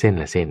ทีละเ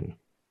ส้น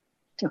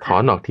ถอ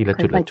นออกทีละ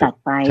จุด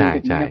ใช่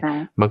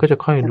มันก็จะ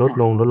ค่อยลด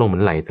ลงเหมือ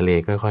นไหลทะเล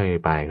ค่อย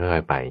ๆไป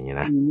อย่างนี้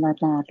นะลา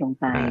ดลง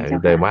ไป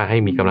แต่ว่าให้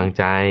มีกำลัง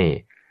ใจ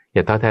อ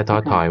ย่าท้อแท้ท้อ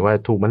ถอยว่า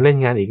ถูกมันเล่น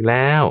งานอีกแ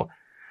ล้ว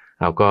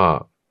เราก็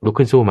ลุก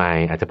ขึ้นสู้ใหม่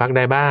อาจจะพักไ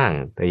ด้บ้าง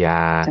แต่อย่า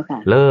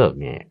เลิก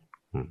เนี่ย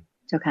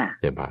เจ้าค่ะ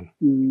เจ้าบ้าน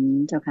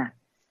เจ้าค่ะ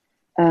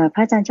พร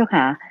ะอาจารย์เจ้า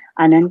ค่ะ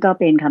อันนั้นก็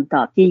เป็นคำต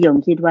อบที่โยม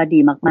คิดว่าดี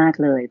มาก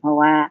ๆเลยเพราะ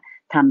ว่า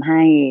ทำใ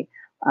ห้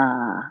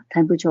ท่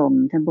านผู้ชม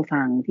ท่านผู้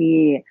ฟังที่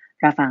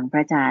รับฟังพร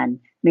ะอาจารย์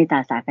เมตตา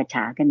สากัจฉ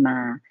ากันมา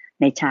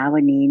ในเช้า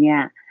วันนี้เนี่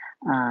ย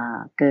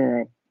เกิ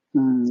ด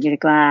เรี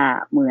ยกว่า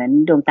เหมือน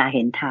ดวงตาเ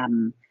ห็นธรรม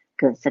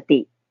เกิดสติ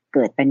เ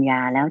กิดปัญญา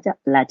แล้ว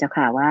เราจะ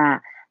ข่าวว่า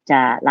จ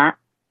ะละ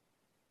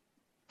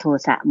โท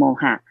สะโม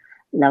หะ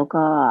แล้ว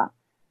ก็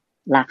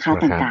ราคา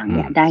ต่างๆเ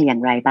นี่ยได้อย่า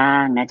งไรบ้า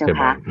งนะเจ้า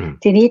คะ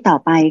ทีนี้ต่อ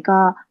ไปก็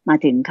มา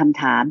ถึงค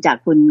ำถามจาก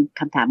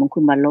คำถามของคุ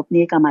ณวรลบ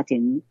นี่ก็มาถึ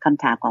งค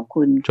ำถามของ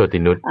คุณโชติ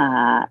นุช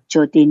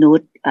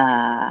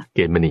เก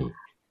ต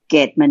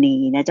มณี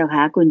นะเจ้าค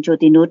ะคุณโช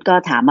ตินุชก็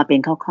ถามมาเป็น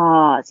ข้อ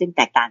ๆซึ่งแ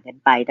ตกต่างกัน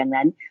ไปดัง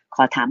นั้นข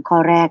อถามข้อ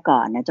แรกก่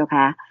อนนะเจ้าค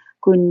ะ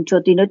คุณโช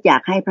ตินุชอยา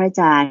กให้พระอา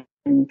จารย์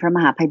พระม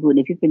หาไพบูลย์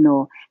อภิปุโน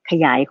ข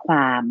ยายคว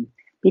าม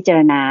พิจาร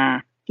ณา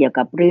เกี่ยว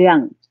กับเรื่อง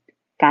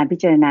การพิ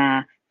จารณา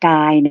ก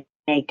าย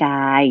ในก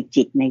าย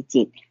จิตใน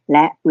จิตแล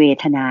ะเว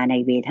ทนาใน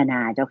เวทนา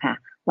เจ้าค่ะ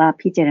ว่า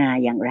พิจารณา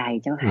อย่างไร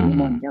เจ้าค่ะนิ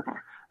มนต์เจ้าค่ะ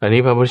อัน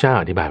นี้พระพุทธเจ้า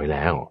อธิบายไปแ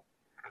ล้ว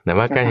แต่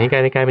ว่าการเห็นกา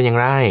ยในกายเป็นอย่าง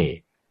ไร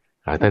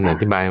ท่านอ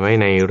ธิบายไว้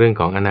ในเรื่อง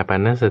ของอานาปา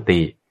นส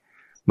ติ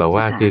บอก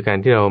ว่าคือการ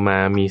ที่เรามา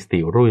มีสติ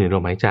รู้ในล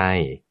มหายใจ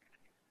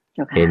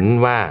เห็น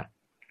ว่า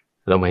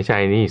ลมหายใจ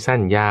นี่สั้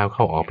นยาวเข้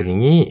าออกเป็นอย่า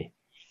งนี้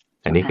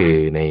อันนี้คือ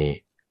ใน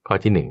ข้อ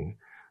ที่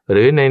1ห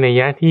รือในนัย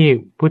ยะที่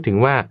พูดถึง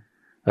ว่า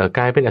ก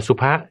ายเป็นอสุ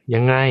ภะยั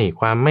งไง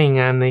ความไม่ง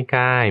ามในก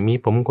ายมี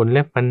ผมขนเ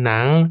ล็บฟันหนั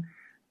ง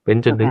เป็น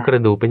จนถึงกร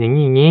ะดูกเป็นอย่าง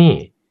นี้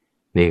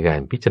ในการ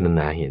พิจารณ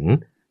าเห็น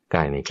ก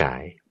ายในกา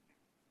ย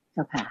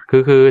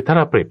คือถ้าเ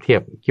ราเปรียบเทีย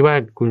บคิดว่า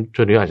คุณช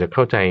วนอาจจะเ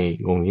ข้าใจ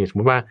งงนี้สม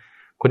มติว่า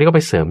คนที่เขาไ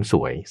ปเสริมส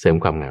วยเสริม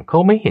ความงามเขา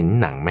ไม่เห็น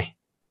หนังไหม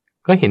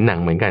ก็เห็นหนัง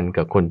เหมือนกัน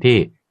กับคนที่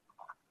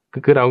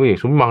คือเราอย่าง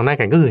สมมติมองหน้า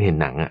กันก็คือเห็น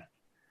หนัง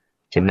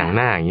เห็นหนังห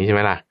น้าอย่างนี้ใช่ไห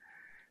มล่ะ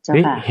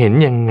นี่เห็น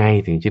ยังไง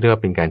ถึงจะเรียกว่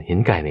าเป็นการเห็น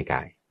กายในก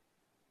าย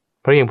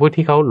เพราะอย่างผู้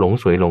ที่เขาหลง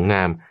สวยหลงง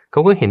ามเข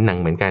าก็เห็นหนัง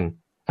เหมือนกัน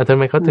ทำ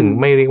ไมเขาถึง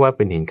ไม่เรียกว่าเ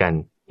ป็นเห็นก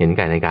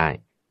ายในกาย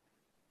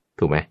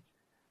ถูกไหม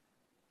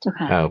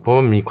เพราะว่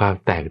ามีความ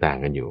แตกต่าง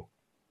กันอยู่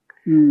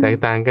แตก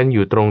ต่างกันอ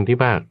ยู่ตรงที่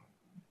ว่า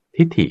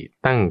ทิฏฐิ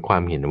ตั้งควา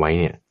มเห็นไว้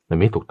เนี่ยมัน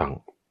ไม่ถูกต้อง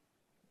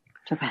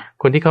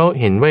คนที่เขา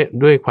เห็นว่า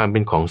ด้วยความเป็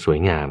นของสวย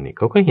งามเนี่ยเ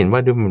ขาก็เห็นว่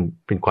าด้วยมัน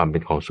เป็นความเป็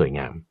นของสวยง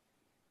าม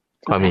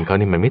ความเห็นเขา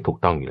นี่มันไม่ถูก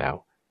ต้องอยู่แล้ว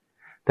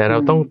แต่เรา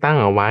ต้องตั้ง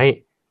เอาไว้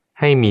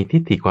ให้มีทิ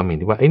ฏฐิความเห็น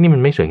ที่ว่าเอ้ยนี่มั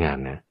นไม่สวยงาม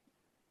นะ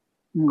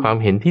ความ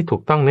เห็นที่ถู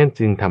กต้องนั่น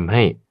จึงทำใ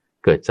ห้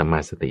เกิดสัมมา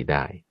สติไ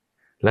ด้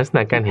ลักษณ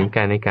ะการเห็นก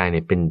ายในกายเ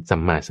นี่ยเป็นสั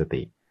มมาส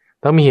ติ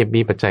ต้องมีเหตุ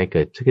มีปัจจัยเ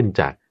กิดขึ้น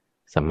จาก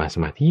สัมมาส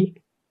มาธิ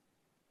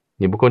อ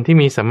ย่างบุคคลที่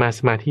มีสัมมา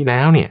สมาธิแ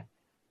ล้วเนี่ย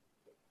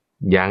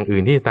อย่างอื่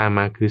นที่จะตามม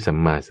าคือสัม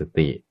มาส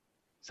ติ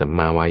สัมม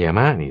าวายาม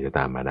ะนี่จะต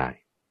ามมาได้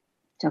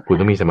คุณ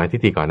ต้องมีสัมมาทิฏ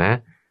ฐิก่อนนะ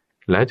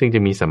แล้วจึงจะ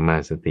มีสัมมา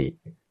สติ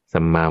สั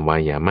มมาวา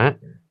ยามะ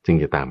จึง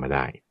จะตามมาไ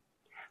ด้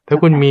ถ้า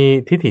คุณมี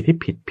ทิฏฐิที่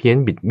ผิดเพี้ยน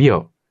บิดเบี้ยว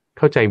เ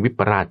ข้าใจวิ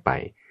ปลาสไป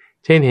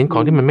เช่นเห็นขอ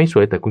งที่มันไม่ส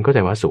วยแต่คุณเข้าใจ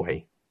ว่าสวย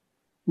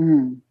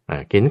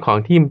เห็นของ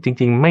ที่จ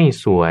ริงๆไม่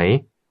สวย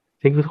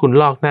เช่นคุณ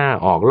ลอกหน้า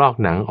ออกลอก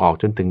หนังออก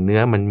จนถึงเนื้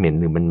อมันเหม็น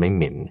หรือมันไม่เ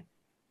หม็น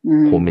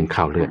ผมเป็น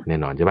ข่าวเลือดแน่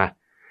นอนใช่ป่ะ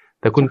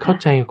แต่คุณเข้า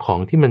ใจของ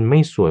ที่มันไม่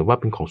สวยว่า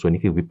เป็นของสวย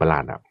นี่คือวิปลา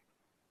สอ่ะ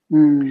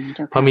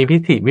พอมีทิ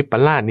ฏฐิวิป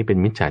ลาสนี่เป็น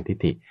มิจฉาทิฏ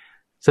ฐิ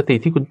สติ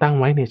ที่คุณตั้ง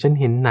ไว้เนี่ยฉัน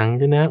เห็นหนังใ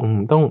ช่นะ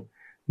ต้อง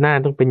หน้า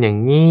ต้องเป็นอย่าง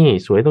นี้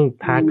สวยต้อง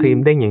ทาครีม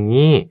ได้อย่าง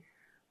นี้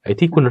ไอ้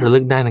ที่คุณระลึ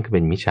กได้นั่นคือเ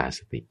ป็นมิจฉาส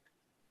ติ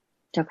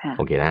โ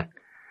อเคนะ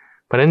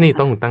เพราะฉะนั้นนี่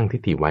ต้องตั้งทิ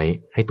ฏฐิไว้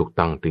ให้ถูก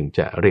ต้องถึงจ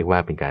ะเรียกว่า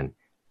เป็นการ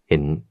เห็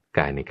นก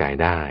ายในกาย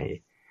ได้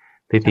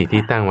ทิฏฐิ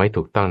ที่ตั้งไว้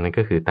ถูกต้องนั่น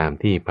ก็คือตาม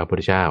ที่พระพุท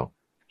ธเจ้า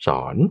ส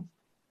อน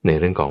ใน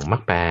เรื่องของมร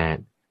รคแปด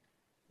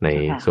ใน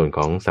ส่วนข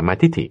องสัมมา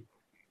ทิฏฐิ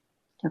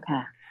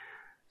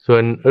ส่ว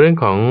นเรื่อง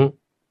ของ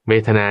เว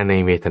ทนาใน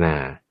เวทนา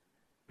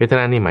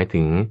นี่หมาย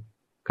ถึง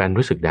การ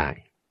รู้สึกได้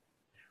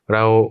เร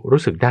า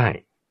รู้สึกได้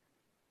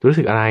รู้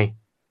สึกอะไร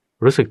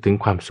รู้สึกถึง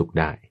ความสุข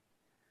ได้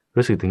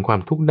รู้สึกถึงความ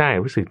ทุกข์ได้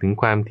รู้สึกถึง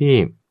ความที่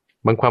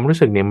บางความรู้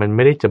สึกเนี่ยมันไ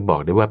ม่ได้จะบอ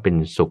กได้ว่าเป็น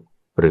สุข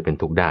หรือเป็น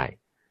ทุกข์ได้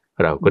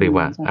เราก็เรียก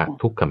ว่าอ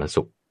ทุกขม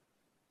สุข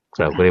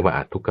เราก็เรียกว่าอ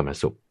ทุกขม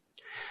สุข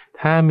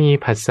ถ้ามี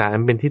ภาษาอั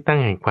นเป็นที่ตั้ง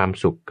แห่งความ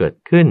สุขเกิด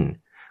ขึ้น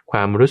คว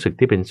ามรู้สึก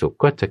ที่เป็นสุข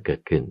ก็จะเกิด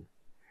ขึ้น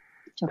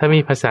ถ้ามี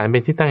ภาษาอันเป็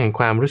นที่ตั้งแห่ง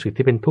ความรู้สึก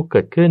ที่เป็นทุกข์เ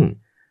กิดขึ้น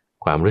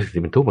ความรู้สึก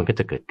ที่เป็นทุกข์มันก็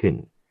จะเกิดขึ้น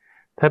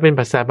ถ้าเป็น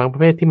ภาษาบางประ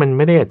เภทที่มันไ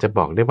ม่ได้อาจจะบ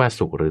อกได้ว่า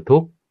สุขหรือทุ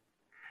กข์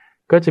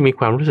ก็จะมี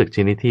ความรู้สึกช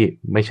นิดที่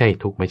ไม่ใช่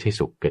ทุกข์ไม่ใช่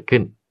สุขเกิดขึ้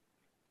น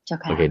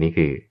โอเคนี่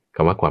คือค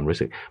ำว่าความรู้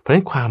สึกเพราะฉะ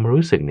นั้นความ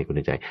รู้สึกในคุณ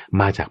ใจ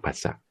มาจากภา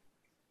ษา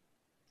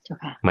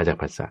มาจาก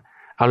ภาษา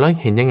เอาแล้ว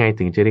เห็นยังไง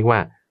ถึงจะเรียกว่า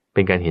เ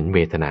ป็นการเห็นเว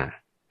ทนา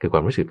คือคว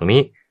ามรู้สึกตรง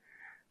นี้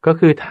ก็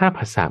คือถ้าภ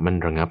าษามัน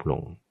ระงับล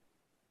ง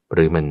ห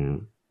รือมัน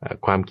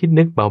ความคิด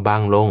นึกเบาบา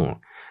งลง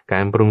กา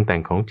รปรุงแต่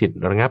งของจิต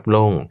ระงับล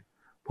ง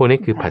พวกนี้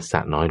คือภาษา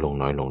น้อยลง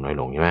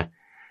ใช่ไหม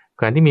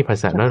การที่มีภา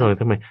ษาน้อยลง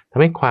ท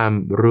ำให้ความ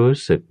รู้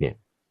สึกเนี่ย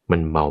มั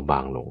นเบาบา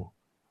งลง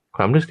ค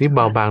วามรู้สึกที่เบ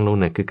าบางลง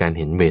เนี่ยคือการ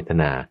เห็นเวท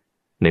นา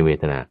ในเว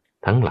ทนา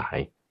ทั้งหลาย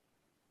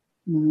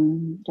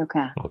เจ้า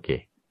ค่ะโอเค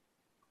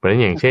เพราะฉะนั้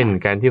นอย่างเช่น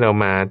การที่เรา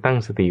มาตั้ง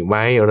สติไ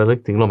ว้ระลึก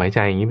ถึงลมหายใจ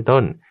อย่างนี้เป็น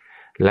ต้น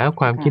แล้ว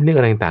ความคิดนึกอ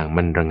ะไรต่างๆ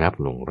มันระงับ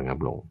ลง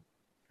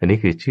อันนี้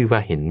คือชื่อว่า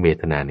เห็นเว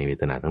ทนาในเว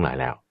ทนาทั้งหลาย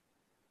แล้ว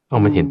เอา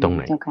มาเห็นตรงไ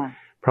หน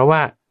เพราะว่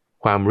า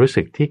ความรู้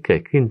สึกที่เกิ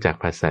ดขึ้นจาก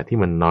ภาษาที่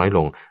มันน้อยล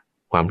ง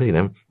ความรู้สึก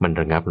นั้นมัน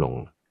ระงับลง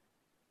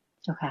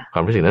คว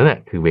ามรู้สึกนั้นน่ะ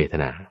คือเวท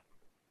นา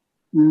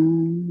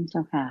เจ้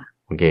าค่ะ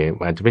โอเค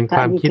อาจจะเป็นค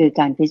วามคิดคือ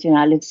การพิจารณ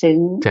าลึกซึ้ง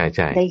ใ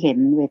ช่ได้เห็น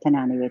เวทน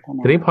าในเวทน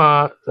าทีนี้พอ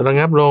ระ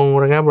งับลง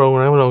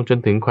จน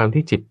ถึงความ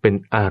ที่จิตเป็น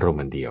อารม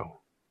ณ์เดียว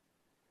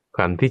ค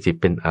วามที่จิต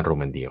เป็นอารม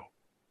ณ์เดียว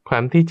ควา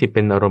มที่จิตเ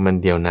ป็นอารม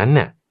ณ์เดียวนั้น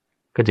น่ะ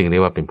ก็จึงเรีย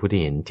กว่าเป็นผู้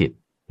ที่เห็นจิต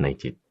ใน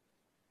จิต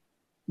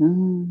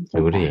เป็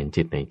นผู้ที่เห็น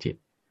จิตในจิต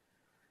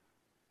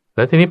แ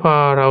ล้วทีนี้พอ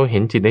เราเห็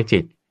นจิตในจิ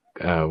ต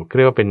เ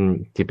รียกว่าเป็น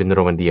จิตเป็นอา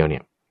รมณ์เดียวเนี่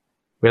ย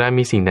เวลา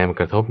มีสิ่งใดมา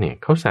กระทบเนี่ย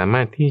เขาสาม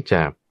ารถที่จ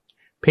ะ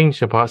เพ่งเ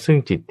ฉพาะซึ่ง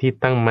จิตที่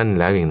ตั้งมั่น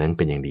แล้วอย่างนั้นเ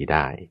ป็นอย่างดีไ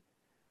ด้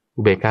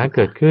อุเบกขาเ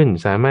กิดขึ้น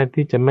สามารถ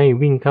ที่จะไม่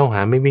วิ่งเข้าห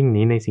าไม่วิ่งห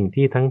นีในสิ่ง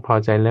ที่ทั้งพอ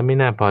ใจและไม่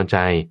น่าพอใจ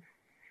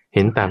เ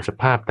ห็นตามส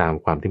ภาพตาม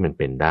ความที่มัน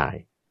เป็นได้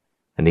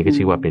อันนี้ก็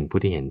ชื่อว่าเป็นผู้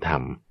ที่เห็นธรร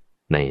ม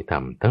ในธรร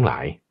มทั้งหลา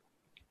ย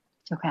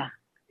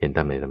เห็นธ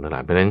รรมในธรรมทั้งหลา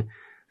ยเพราะฉะนั้น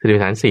สติปั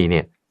ฏฐาน4เ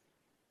นี่ย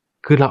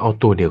คือเราเอา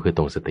ตัวเดียวคือต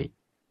รงสติ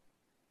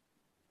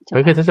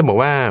ก็คือถ้าจะบอก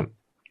ว่า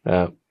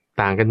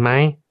ต่างกันไหม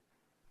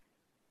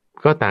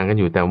ก็ต่างกัน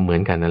อยู่แต่เหมือ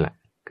นกันนั่นแหละ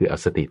คือเอา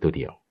สติตัวเ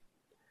ดียว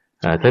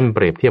ท่านเป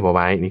รียบเทียบเอาไ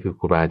ว้นี่คือ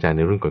ครูบาอาจารย์ใ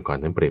นรุ่นก่อน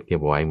ๆท่านเปรียบเทียบ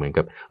เอาไว้เหมือน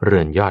กับเรื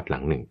อนยอดหลั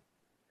งหนึ่ง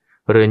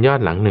เรือนยอด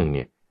หลังหนึ่งเ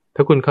นี่ยถ้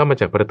าคุณเข้ามา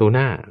จากประตูห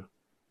น้า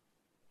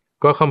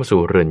ก็เข้ามาสู่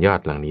เรือนยอด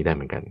หลังนี้ได้เ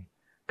หมือนกัน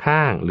ข้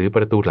างหรือป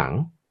ระตูหลัง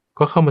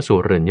ก็เข้ามาสู่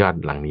เรือนยอด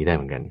หลังนี้ได้เ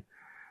หมือนกัน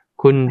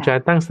คุณจะ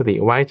ตั้งสติ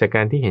ไว้จากก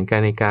ารที่เห็นกา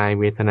ยในกาย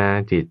เวทนา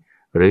จิต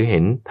หรือเห็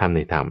นธรรมใน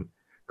ธรรม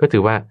ก็ถื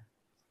อว่า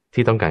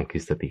ที่ต้องการคื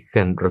อสติก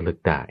ารระลึก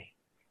ได้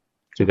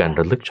คือการ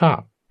ระลึกชอบ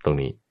ตรง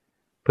นี้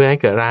เพื่อให้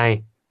เกิดอะไร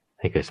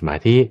ให้เกิดสมา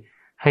ธิ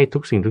ให้ทุ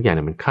กสิ่งทุกอย่างเ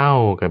นี่ยมันเข้า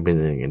กันเป็น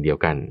อย่างเดียว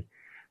กัน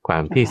ควา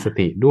มที่ส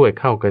ติด้วย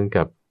เข้ากัน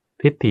กับ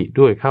ทิฏฐิ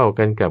ด้วยเข้า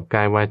กันกับก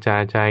ายวาจา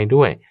ใจ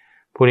ด้วย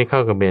พวกนี้เข้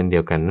ากันเป็นอันเดี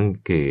ยวกันนั่น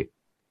คือ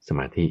สม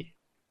าธิ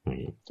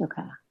เจ้า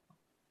ค่ะ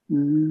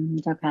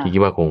เจ้าค่ะคิ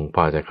ดว่าคงพ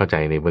อจะเข้าใจ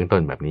ในเบื้องต้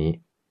นแบบนี้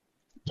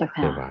เจ้า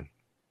ค่ะ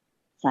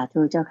สา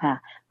ธุเจ้าค่ะ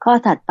ข้อ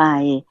ถัดไป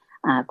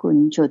คุณ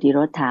โชติร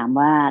สถาม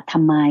ว่าท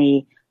ำไม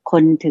ค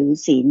นถือ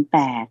ศีล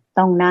8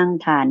ต้องนั่ง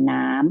ทาน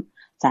น้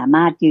ำสาม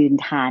ารถยืน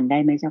ทานได้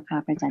ไหมเจ้าค่ะ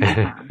พระอาจารย์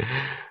ถาม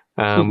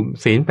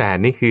ศีล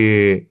8นี่คื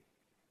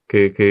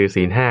อ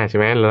ศีล5ใช่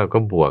ไหมแล้วเราก็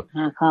บวก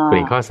ส่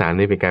วนข้อ3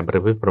นี่เป็นการปร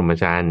ะพฤติพรหม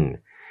จรรย์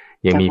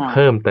ยังมีเ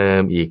พิ่มเติ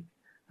มอีก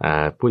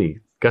พูดอีก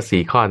ก็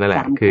4ข้อนั่นแหล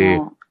ะคือ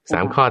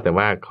3ข้อแต่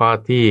ว่าข้อ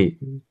ที่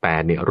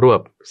8เนี่ยรว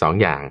บ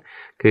2อย่าง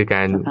คือก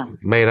าร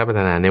ไม่รับประท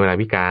านอาหารในเวลา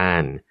วิกา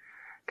ล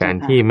การ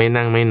ที่ไม่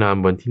นั่งไม่นอน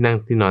บนที่นั่ง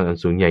ที่นอนอัน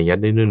สูงใหญ่ยัด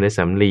ด้วยนุ่นและส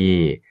ำลี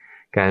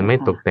การไม่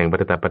ตกแต่งป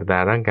ระดับประดา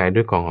ร่างกายด้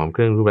วยของหอมเค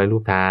รื่องรูปไร้รู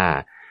ปทา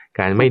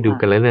การไม่ดู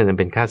กันแล้วนั้น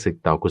เป็นค่าศึก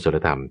ต่อกุศล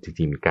ธรรมจ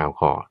ริงๆมี9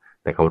ข้อ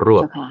แต่เขารว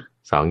บ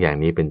2อย่าง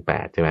นี้เป็น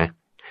8ใช่ไหม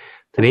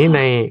ทีนี้ใน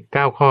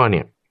9ข้อเ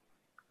นี่ย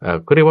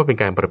ก็เรียกว่าเป็น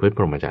การประพฤติพ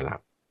รหมจรร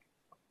ย์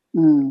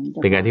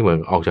เป็นการที่เหมือน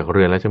ออกจากเ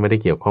รือนแล้วฉันไม่ได้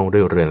เกี่ยวข้องด้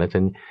วยเรือนแล้วฉั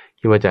น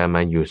คิดว่าจะม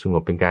าอยู่สง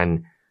บเป็นการ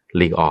ห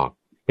ลีกออก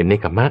เป็นเนก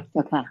ขัมมะ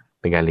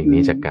เป็นการหลีกหนี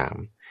จากกาม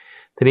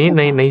ทีนี้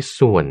ใน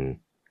ส่วน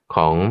ข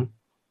อง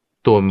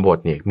ตัวบท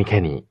เนี่ยมีแค่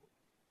นี้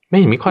ไม่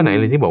เห็นมีข้อไหน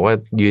เลยที่บอกว่า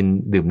ยืน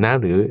ดื่มน้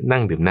ำหรือนั่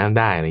งดื่มน้ำ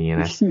ได้อะไรเงี้ย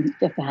นะ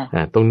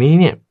ตรงนี้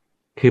เนี่ย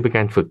คือเป็นก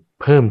ารฝึก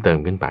เพิ่มเติม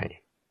ขึ้นไป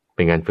เ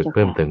ป็นการฝึกเ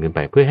พิ่มเติมขึ้นไป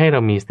เพื่อให้เร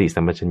ามีสติ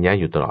สัมปชัญญะ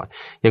อยู่ตลอด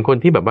อย่างคน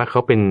ที่แบบว่าเขา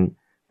เป็น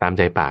ตามใ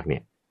จปากเนี่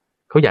ย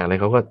เขาอยากอะไร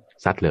เขาก็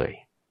ซัดเลย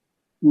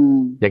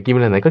อยากกินอ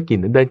ะไรไหนก็กิน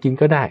เดินกิน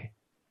ก็ได้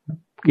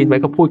กินไป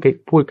ก็พูด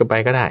กันไป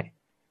ก็ได้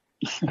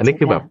อันนี้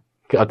คือแบบ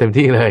คือเอาเต็ม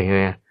ที่เลยไ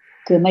ง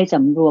คือไม่ส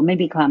ำรวมไม่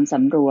มีความส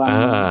ำรวม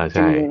ใ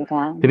ช่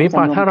ทีนี้พ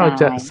อถ้าเรา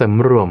จะส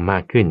ำรวมมา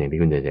กขึ้นอย่างที่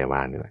คุณใจว่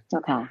าเนี่ยเจ้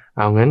าค่ะเ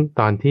อางั้น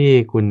ตอนที่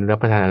คุณรับ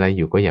ประทานอะไรอ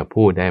ยู่ก็อย่า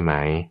พูดได้ไหม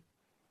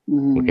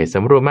โอเคส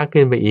ำรวมมาก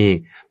ขึ้นไปอีก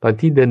ตอน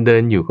ที่เดิ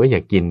นอยู่ก็อย่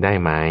ากินได้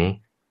ไหม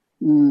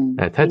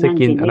ถ้าจะ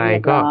กินอะไร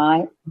ก็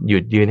หยุ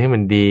ดยืนให้มั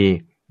นดี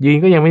ยืน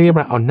ก็ยังไม่เรียบ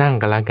ร้อยเอานั่ง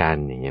กันละกัน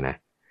อย่างเงี้ยนะ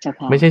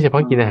ไม่ใช่เฉพา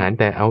ะกินอาหาร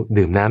แต่เอา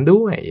ดื่มน้ำ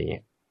ด้วยอย่างเงี้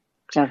ย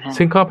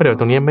ซึ่งข้อปฏิบัติ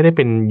ตรงนี้ไม่ได้เ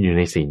ป็นอยู่ใ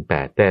นศีล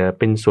8แต่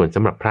เป็นส่วนส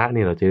ำหรับพระ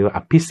นี่เราจะเรียกว่าอ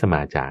ภิสม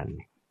าจาร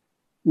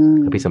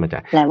อภิสมาจา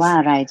รแปลว่า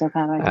อะไรเจ้า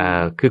ค่ะ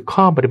คือ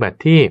ข้อปฏิบัติ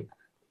ที่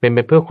เป็นไป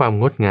เพื่อความ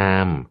งดงา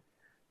ม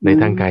ใน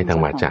ทางกายทาง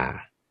วาจา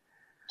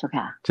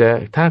จะ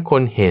ถ้าค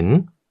นเห็น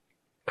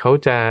เขา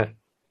จะ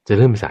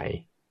เลื่อมใส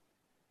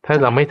ถ้า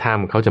เราไม่ท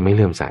ำเขาจะไม่เ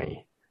ลื่อมใส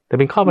แต่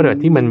เป็นข้อปฏิบั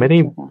ติที่มันไม่ได้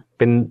เ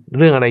ป็นเ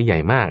รื่องอะไรใหญ่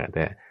มากแ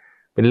ต่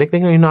เป็นเล็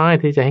กๆน้อย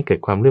ๆที่จะให้เกิด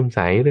ความเลื่อมใส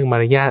เรื่องมา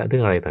รยาทเรื่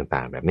องอะไร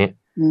ต่างๆแบบนี้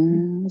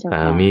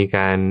มีก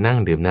ารนั่ง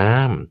ดื่มน้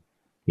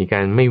ำมีกา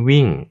รไม่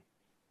วิ่ง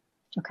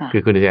คื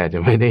อคุณอาจจะ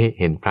ไม่ได้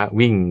เห็นพระ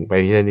วิ่งไป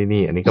ที่นั่นที่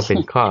นี่อันนี้ก็เป็น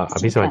ข้ออ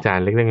ภิสมาจา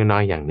รเล็กๆน้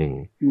อยๆอย่างหนึ่ง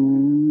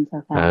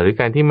หรือ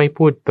การที่ไม่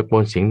พูดตะโก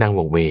นเสียงดังโว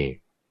กเวก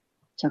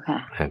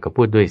ก็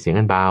พูดด้วยเสียง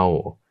อันเบา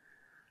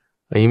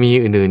ยังมี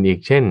อื่นๆอีก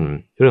เช่น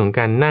เรื่องของ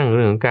การนั่งเ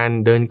รื่องของการ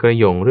เดินกระ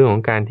ยงเรื่องขอ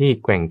งการที่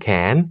แกว่งแข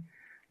น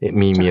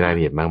มีรายล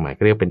ะเอียดมากมาย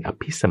ก็เรียกเป็นอ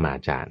ภิสมา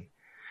จาร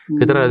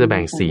คือถ้าเราจะแ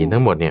บ่งศีลทั้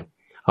งหมดเนี่ย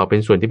เอาเป็น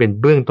ส่วนที่เป็น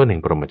เบื้องต้นแห่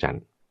งพรหมจรร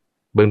ย์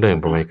เบื้องต้นแห่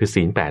งพรหมจรรย์คือ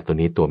ศีล8ตัว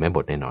นี้ตัวแม่บ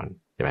ทแน่นอน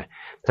ใช่ไหม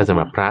ถ้าสำห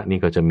รับพระนี่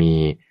ก็จะมี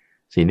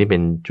ศีลที่เป็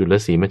นจุล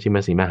ศีลมัชฌิม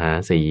ศีลมหา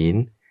ศีล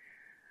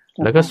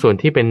แล้วก็ส่วน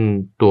ที่เป็น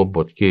ตัวบ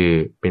ทคือ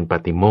เป็นปา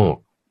ติโมก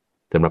ข์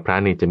สำหรับพระ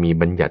นี่จะมี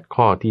บัญญัติ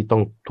ข้อที่ต้อ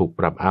งถูก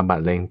ปรับอาบั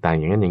ติอะไรต่างๆ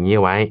อย่างนั้นอย่างนี้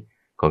ไว้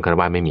ของฆรา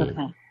วาสไม่มี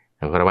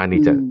ของฆราวาสนี่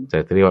จ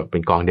ะเรียกว่าเป็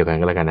นกองเดียวกัน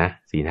ก็แล้วกันนะ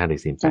ศีล5หรื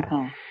อศีล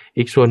8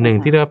อีกส่วนหนึ่ง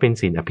ที่เรียกว่าเป็น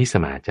ศีลอภิส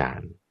มาจา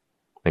ร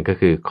นั่นก็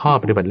คือข้อ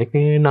ปฏิบัติเล็ก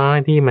น้อย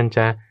ที่มันจ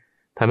ะ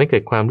ทำให้เกิ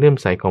ดความเลื่อม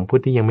ใสของผู้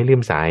ที่ยังไม่เลื่อ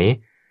มใส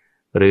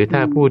หรือถ้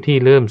าผู้ที่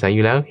เลื่อมใสอ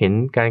ยู่แล้วเห็น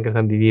การกระท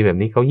ำดีๆแบบ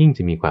นี้เขายิ่งจ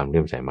ะมีความเ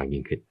ลื่อมใสมาก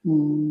ยิ่งขึ้น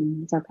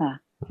เจ้าค่ะ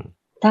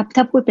ถ้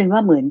าพูดเป็นว่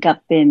าเหมือนกับ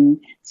เป็น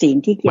ศีล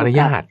ที่เกี่ยว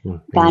กับ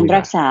การ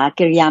รักษา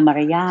กิริยามาร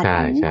ยาท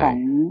ของ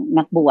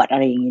นักบวชอะ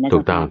ไรอย่างนี้นะเจ้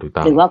าค่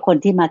ะหรือว่าคน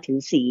ที่มาถือ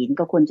ศีล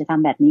ก็ควรจะท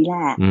ำแบบนี้แหล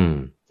ะ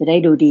จะได้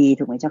ดูดี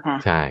ถูกไหมเจ้าค่ะ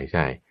ใช่ใ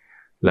ช่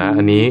แล้ว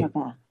อันนี้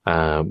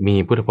มี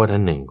พุทธพจน์ท่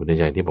านหนึ่งคุณ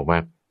ใจที่บอกว่า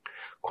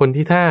คน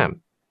ที่ถ้า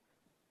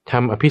ท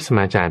ำอภิสม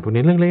าจารพวก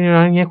นี้เรื่องเล็ก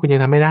น้อยๆเงี้ยคุณยัง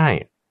ทำไม่ได้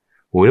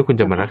โอ้ยแล้วคุณ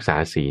จะมารักษา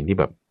ศีลที่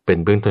แบบเป็น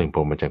เบื้องต้นของพ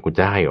รหมจรรย์คุณ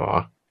ได้หรอ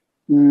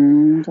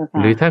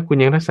หรือถ้าคุณ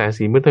ยังรักษา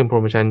ศีลเบื้องต้นพร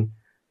หมจรรย์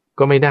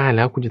ก็ไม่ได้แ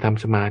ล้วคุณจะท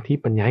ำสมาธิ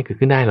ปัญญาให้เกิด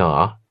ขึ้นได้หรอ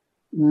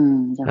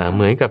เห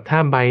มือนกับถ้า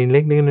ใบเล็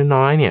กๆ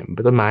น้อยๆเนี่ย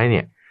ต้นไม้เ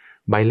นี่ย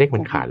ใบเล็กมั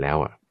นขาดแล้ว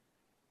อ่ะ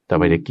แต่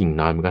ใบเล็กกิ่ง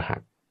น้อยมันก็หัก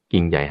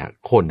กิ่งใหญ่หัก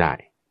โค่นได้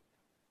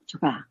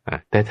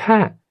แต่ถ้า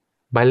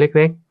ใบเ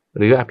ล็กๆห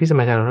รืออภิส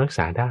มาจารเรารักษ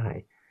าได้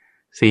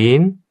ศี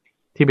ล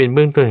ที่เป็นเ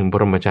บื้องต้นของพ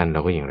รหมจรรย์เร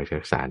าก็ยัง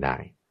รักษาได้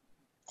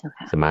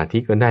สมาธิ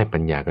ก็ได้ปั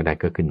ญญาก็ได้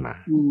ก็ขึ้นมา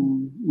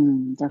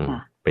เจ้าค่ะ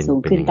สูง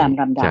ขึ้นตาม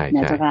ลำดับน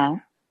ะเจ้า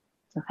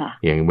ค่ะ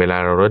อย่างเวลา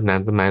เรารดน้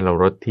ำต้นไม้เรา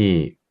รดที่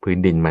พื้น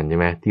ดินมันใช่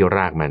ไหมที่ร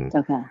ากมัน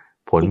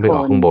ผลไปอ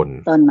อกข้างบน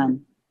ต้นมัน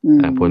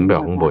ผลไปอ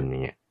อกข้างบนอย่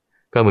างเงี้ย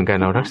ก็เหมือนกัน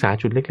เรารักษา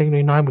จุดเล็กๆ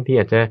น้อยๆบางที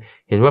อาจจะ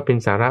เห็นว่าเป็น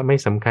สาระไม่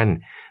สำคัญ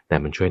แต่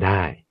มันช่วยไ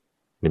ด้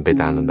เป็นไป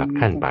ตามลำดับ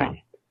ขั้นไป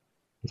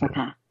เจ้า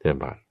ค่ะเจ้า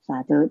ค่ะสา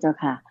ธุเจ้า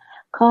ค่ะ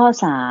ข้อ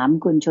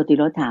3คุณโชติ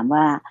รสถาม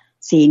ว่า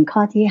ศีลข้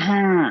อที่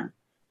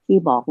5ที่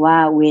บอกว่า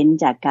เว้น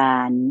จากกา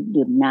ร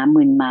ดื่มน้ำ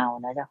มึนเมา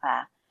นะเจ้าค่ะ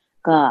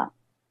ก็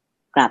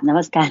กราบน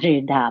มัสการเรี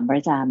ยนถามพร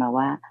ะอาจารย์มา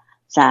ว่า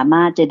สาม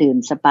ารถจะดื่ม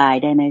สปาย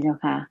ได้ไหมเจ้า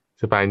ค่ะ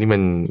สปายนี่มั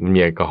นมี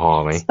แอลกอฮอ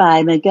ล์ไหมสปาย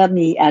มันก็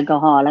มีแอลกอ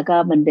ฮอล์แล้วก็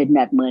มันเป็นแ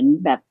บบเหมือน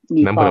แบบ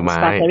มีฟอร์มสน้ำผลไม้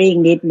ปาร์คลิ่ง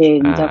นิดนึง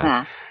เจ้าค่ะ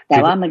แต่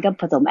คือว่ามันก็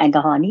ผสมแอลก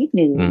อฮอล์นิด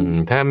นึง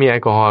ถ้ามีแอ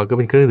ลกอฮอล์ก็เ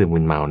ป็นเครื่องดื่มมึ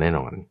นเมาแน่น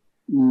อน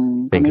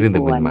เป็นเครื่อง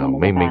ดื่มมึนเมา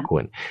ไม่คว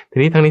รที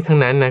นี้ทั้งนี้ทั้ง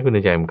นั้นนะคุณ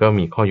ใจมันก็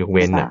มีข้อยกเ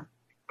ว้นนะ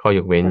ข้อย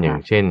กเว้นอย่าง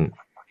เช่น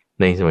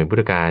ในสมัยพุท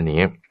ธกาลอย่าง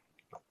เงี้ย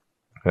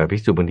ภิ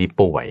กษุบางที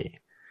ป่วย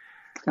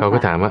เขาก็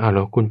ถามว่าอ้าวแ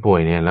ล้วคุณป่วย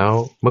เนี่ยแล้ว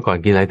เมื่อก่อน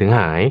กินอะไรถึง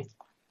หาย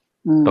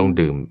ต้อง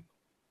ดื่ม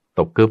ต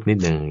บกึบนิด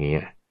นึงอย่างเ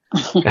งี้ย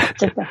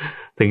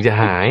ถึงจะ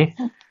หาย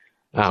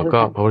ก็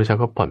พระพุทธเจ้า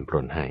ก็ผ่อนปร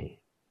นให้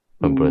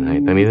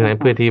ทั้งนี้ทั้งนั้น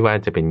เพื่อที่ว่า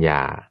จะเป็นย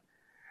า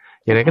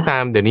อย่างไรก็ตา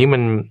มเดี๋ยวนี้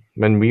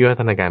มันวิวั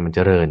ฒนาการมันเจ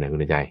ริญนะคุ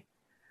ณใจ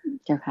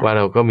ว่าเ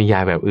ราก็มียา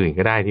แบบอื่น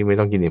ก็ได้ที่ไม่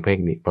ต้องกิน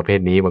ประเภท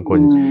นี้บางคน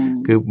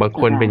คือบาง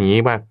คนเป็นอย่าง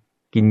นี้ว่า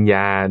กินย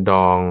าด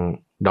อง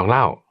เห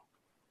ล้า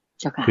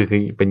คือ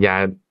เป็นยา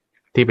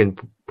ที่เป็น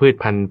พืช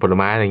พันธุ์ผล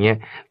ไม้อะไรเงี้ย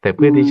แต่เ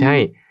พื่อที่ใช้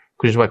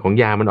คุณสมบัติของ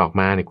ยามันออก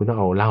มาเนี่ยคุณต้อง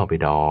เอาเหล้าไป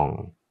ดอง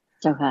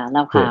เจ้าค่ะเหล้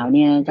าขาวเ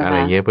นี่ยเจ้าค่ะอะไร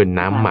เงี้ยเป็น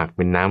น้ำหมักเ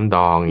ป็นน้ำด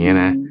องอย่างเงี้ย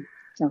นะ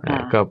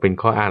ก็เป็น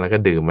ข้ออ้างแล้วก็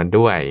ดื่มมัน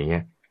ด้วยอย่างเงี้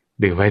ย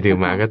ดื่มไปดื่ม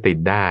มาก็ติด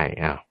ได้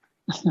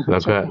แล้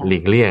วก็หลี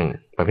กเลี่ยง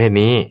ประเภท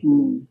นี้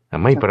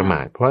ไม่ประมา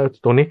ทเพราะ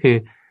ตรงนี้คือ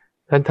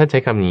ท่านใช้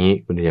คำนี้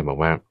คุณจะบอก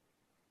ว่า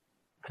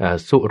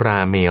สุรา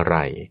เม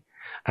รัย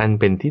อัน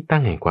เป็นที่ตั้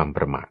งแห่งความป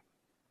ระมาท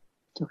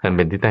อันเ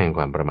ป็นที่ตั้งแห่ง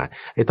ความประมาท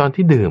ไอ้ตอน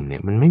ที่ดื่มเนี่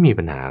ยมันไม่มี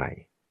ปัญหาอะไร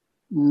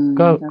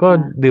ก็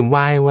ดื่มไว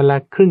น์วันละ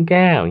ครึ่งแ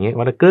ก้วอย่างเงี้ย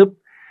วันละกึ๊บ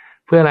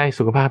เพื่ออะไร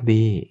สุขภาพ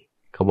ดี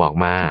เขาบอก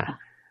มา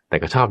แต่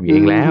ก็ชอบอยู่เอ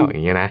งแล้วอ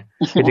ย่างเงี้ยนะ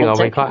ก็จึงเอา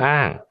ไปข้ออ้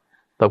าง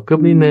ตบกึ๊บ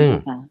นิดนึง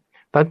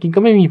ตอนกินก็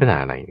ไม่มีปัญหา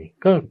อะไร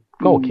ก็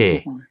โอเค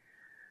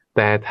แ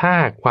ต่ถ้า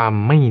ความ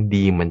ไม่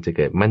ดีมันจะเ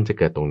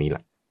กิดตรงนี้แหล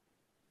ะ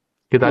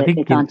คือตอนที่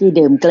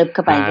ดื่มกลึบเข้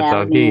าไปแล้วต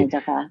อนที่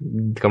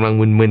กำลัง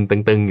มึนๆ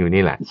ตึงๆอยู่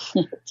นี่แหละ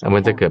มั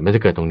นจะเกิ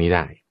ดตรงนี้ไ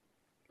ด้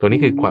ตัวนี้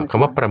คือค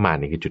ำว่าประมาท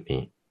นี่คือจุด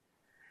นี้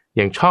อ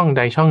ย่างช่องใ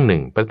ดช่องหนึ่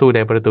งประตูใด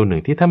ประตูหนึ่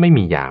งที่ถ้าไม่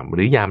มียามห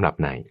รือยามหลับ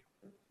ใน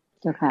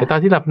แต่ตอน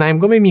ที่หลับในมั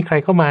นก็ไม่มีใคร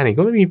เข้ามาเนี่ย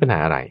ก็ไม่มีปัญหา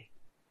อะไร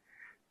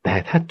แต่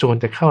ถ้าโจร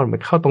จะเข้ามั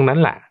นเข้าตรงนั้น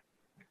แหละ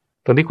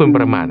ตรงที่คุณป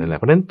ระมาทนั่นแหละ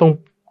เพราะฉะนั้น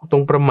ตร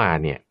งประมาท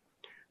เนี่ย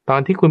ตอน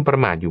ที่คุณประ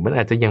มาทอยู่มันอ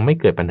าจจะยังไม่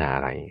เกิดปัญหาอ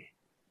ะไร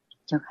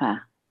เจ้าค่ะ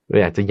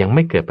อาจจะยังไ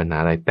ม่เกิดปัญหา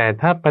อะไรแต่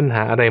ถ้าปัญห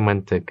าอะไรมัน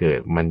จะเ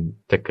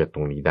กิดต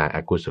รงนี้ได้อ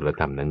กุศล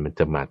ธรรมนั้นมัน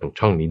จะมาตรง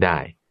ช่องนี้ได้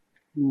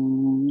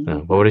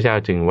พระพุทธเจ้า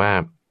จึงว่า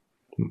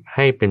ใ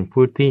ห้เป็น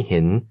ผู้ที่เห็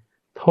น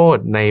โทษ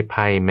ใน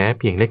ภัยแม้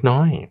เพียงเล็กน้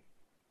อย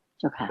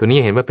ตัวนี้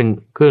เห็นว่าเป็น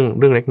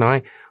เรื่องเล็กน้อย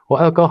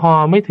แอลกอฮอ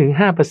ล์ไม่ถึง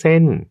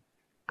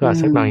 5% ก็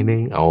สักหน่อยนึ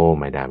ง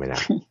ไม่ได้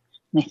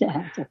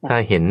ถ้า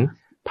เห็น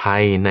ภั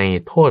ยใน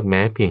โทษแ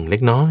ม้เพียงเล็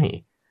กน้อย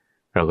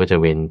เราก็จะ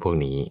เว้นพวก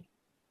นี้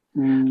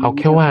เอาแ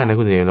ค่ว่านะ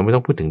คุณเอ๋เราไม่ต้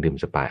องพูดถึงดื่ม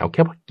สปายเอาแ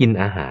ค่ว่ากิน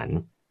อาหาร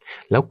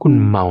แล้วคุณ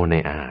เมาใน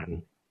อาหาร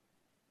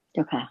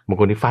บาง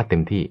คนที่ฟาดเต็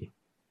มที่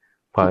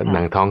พอห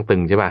นังท้องตึ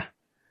งใช่ป่ะ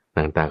ห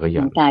นังตาก็หย่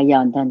อ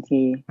นทัน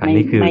ทีอัน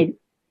นี้คือ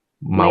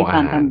เมาอ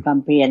าหารความ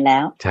เพียรแล้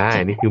วใช่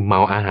นี่คือเมา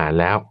อาหาร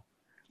แล้ว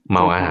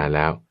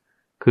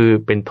คือ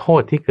เป็นโท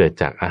ษที่เกิด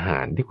จากอาหา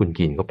รที่คุณ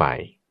กินเข้าไป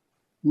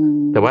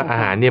แต่ว่าอา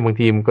หารเนี่ยบาง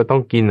ทีมันก็ต้อ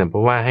งกินเพร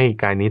าะว่าให้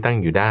กายนี้ตั้ง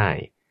อยู่ได้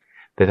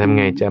แต่ทำ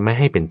ไงจะไม่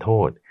ให้เป็นโท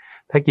ษ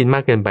ถ้ากินมา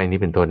กเกินไปนี่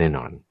เป็นโทษแน่น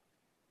อน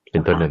เป็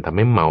นต้นนั้นทำใ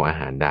ห้เมาอา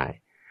หารได้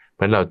เพ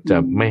ราะเราจะ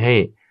ไม่ให้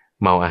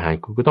เมาอาหาร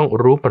คุณก็ต้อง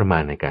รู้ประมา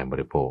ณในการบ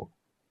ริโภค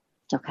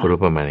รู้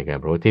ประมาณในการ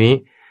บริโภคทีนี้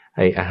ไ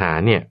ออาหาร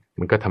เนี่ย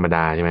มันก็ธรรมด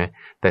าใช่ไหม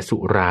แต่สุ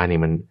ราเนี่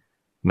ย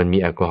มันมี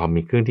แอลกอฮอล์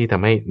มีเครื่องที่ท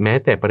ำให้แม้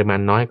แต่ปริมาณ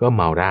น้อยก็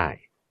เมาได้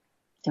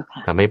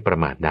ทำให้ประ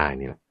มาทได้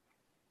นี่แหละ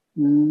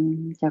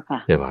เจ้าค่ะ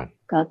เดี๋ยวก่อน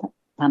ก็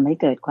ทำให้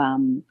เกิดความ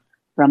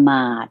ประม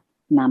าท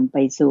นำไป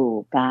สู่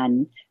การ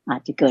อา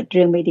จจะเกิดเ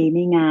รื่องไม่ดีไ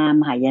ม่งาม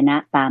หายนะ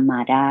ตามมา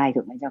ได้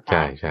ถูกไหมเจ้าค่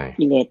ะใช่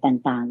กิเลส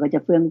ต่างๆก็จะ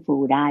เฟื่องฟู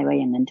ได้ว่า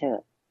อย่างนั้นเถอ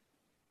ะ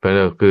เพราะ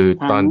คือ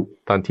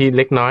ตอนที่เ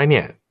ล็กน้อยเ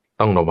นี่ย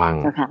ต้องระวัง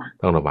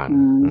ต้องระวัง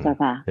เจ้า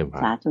ค่ะ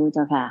สาธุเ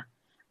จ้าค่ะ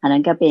อันนั้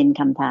นก็เป็น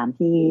คำถาม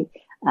ที่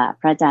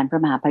พระอาจารย์พระ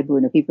มหาไพบู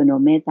ลย์อภิปุโน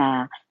เมตตา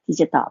ที่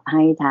จะตอบใ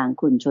ห้ทาง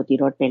คุณโชติ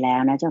รสไปแล้ว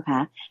นะเจ้าค่ะ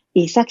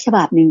อีกสักฉ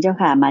บับหนึ่งเจ้า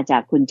ค่ะมาจา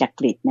กคุณจั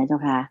กริดนะเจ้า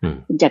ค่ะ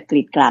คุณจัก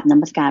ริดกราบน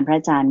มัสการพระ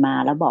อาจารย์มา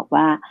แล้วบอก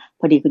ว่า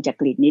พอดีคุณจั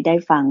กริดนี้ได้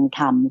ฟังธ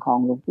รรมของ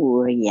หลวงปู่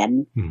เหรียญ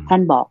ท่า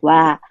นบอกว่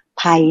า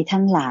ภัย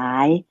ทั้งหลา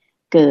ย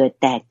เกิด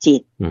แต่จิ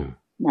ต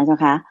นะเจ้า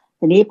ค่ะ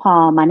ทีนี้พอ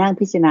มานั่ง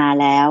พิจารณา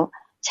แล้ว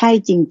ใช่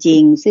จริ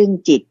งๆซึ่ง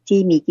จิตที่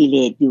มีกิเล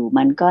สอยู่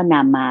มันก็น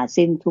ำมา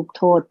ซึ่งทุก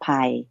โทษ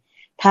ภัย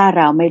ถ้าเ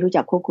ราไม่รู้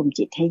จักควบคุม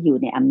จิตให้อยู่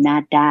ในอำนา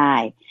จได้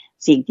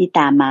สิ่งที่ต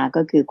ามมา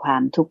ก็คือควา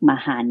มทุกข์ม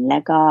หันต์แ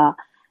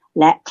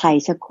ละใคร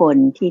สักคน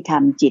ที่ท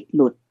ำจิตห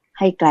ลุด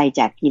ให้ไกล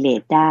จากกิเล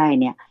สได้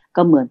เนี่ย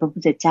ก็เหมือนพระพุ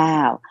ทธเจ้า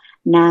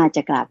น่าจ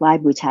ะกราบไหว้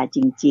บูชาจ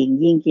ริง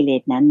ๆยิ่งกิเล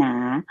สหนา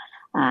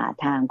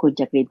ทางคุณ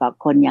จักรีบอก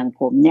คนอย่าง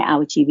ผมเนี่ยเอา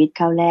ชีวิตเ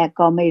ข้าแลก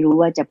ก็ไม่รู้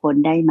ว่าจะพ้น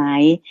ได้ไหม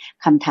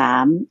คำถา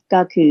ม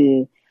ก็คือ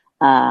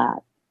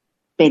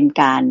เป็น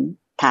การ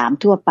ถาม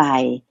ทั่วไป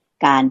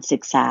การศึ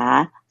กษา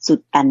สุด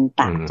อัน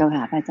ตะเจ้า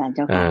ค่ะพระอาจารย์เ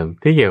จ้าค่ะ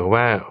ที่เกี่ยวกับ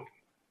ว่า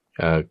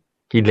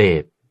กิเล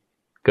ส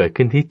เกิด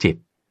ขึ้นที่จิต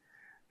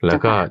แล้ว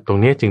ก็ตรง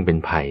นี้จึงเป็น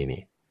ภัย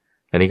นี่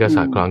อันนี้ก็ส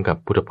อดคล้องกับ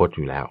พุทธพจน์อ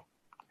ยู่แล้ว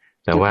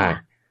แต่ว่า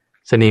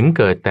สนิม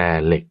เกิดแต่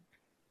เหล็ก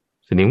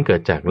สนิมเกิ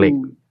ดจากเหล็ก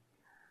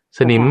ส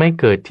นิมไม่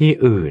เกิดที่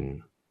อื่น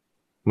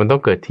มันต้อ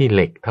งเกิดที่เห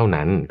ล็กเท่า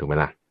นั้นถูกไหม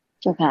ล่ะ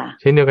เจ้าค่ะ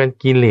เช่นเดียวกัน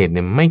กิเลสเ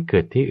นี่ยไม่เกิ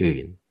ดที่อื่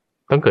น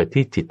ต้องเกิด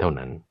ที่จิตเท่า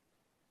นั้น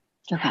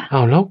เจ้าค่ะ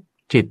แล้ว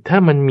จิตถ้า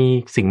มันมี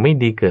สิ่งไม่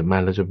ดีเกิดมา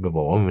เราจะไปบ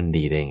อกว่ามัน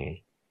ดีได้ไง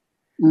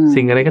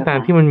สิ่งอะไรก็ตาม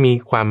ที่มันมี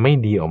ความไม่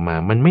ดีออกมา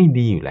มันไม่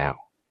ดีอยู่แล้ว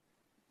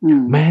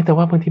แม้แต่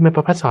ว่าบางทีมันป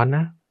ระพัดสอนน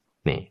ะ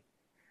นี่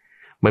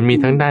มันมี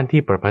ทั้งด้าน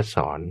ที่ประพัดส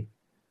อน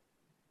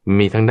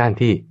มีทั้งด้าน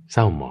ที่เศ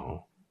ร้าหมอง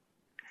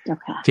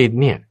จิต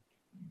เนี่ย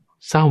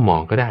เศร้าหมอ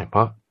งก็ได้เพร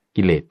าะ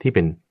กิเลสที่เ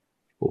ป็น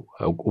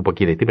อุป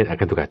กิเลสที่เป็นอ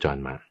คันตุกาจร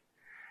มา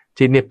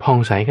จิตเนี่ยผ่อง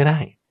ใสก็ได้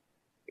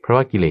เพราะ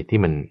ว่ากิเลสที่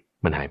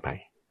มันหายไป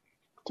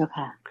เจ้า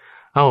ค่ะ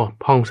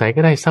ผ่องใส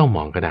ก็ได้เศร้าหม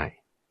องก็ได้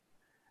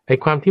ไอ้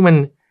ความที่มัน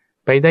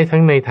ไปได้ทั้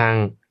งในทาง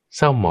เ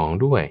ศร้าหมอง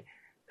ด้วย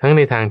ทั้งใ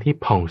นทางที่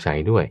ผ่องใส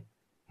ด้วย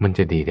มันจ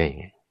ะดีได้ยัง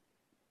ไง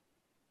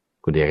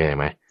คุณเดียเข้าใจ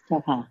ไหมเจ้า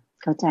ค่ะ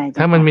เข้าใจ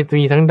ถ้ามัน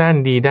มีทั้งด้าน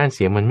ดีด้านเ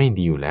สียมันไม่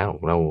ดีอยู่แล้ว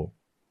เรา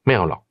ไม่เ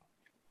อาหรอก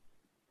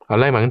เอา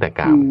ไล่มาตั้งแต่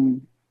กา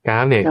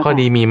มเนี่ยข้อ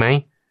ดีมีไหม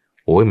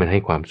โอ้ยมันให้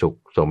ความสุข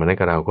ส่งมาให้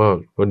กับเรา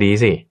ก็ดี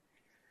สิ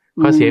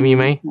ข้อเสียมีไ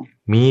หม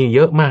มีเย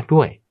อะมาก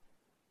ด้วย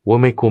ว่า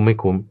ไม่คุ้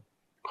ม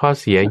ข้อ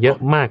เสียเยอะ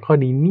มากข้อ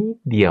ดีนิด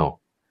เดียว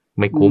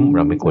ไม่คุ้มเร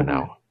าไม่ควรเอ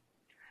า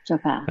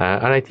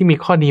อะไรที่มี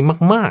ข้อดี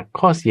มากๆ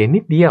ข้อเสียนิ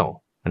ดเดียว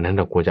อันนั้นเ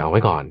ราควรจะเอาไ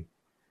ว้ก่อน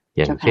อ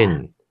ย่างเช่น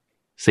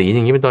ศีลอ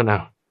ย่างนี้เป็นต้น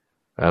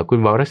คุณ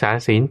บอกรักษา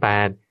ศีล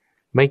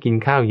 8ไม่กิน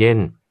ข้าวเย็น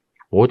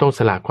โอ้ต้องส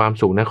ละความ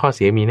สุขนะข้อเ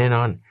สียมีแน่น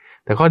อน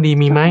แต่ข้อดี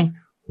มีไหม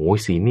โอ้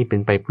ศีลนี่เป็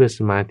นไปเพื่อส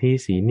มาธิ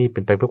ศีลนี่เป็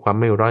นไปเพื่อความ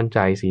ไม่ร้อนใจ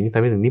ศีลนี่ท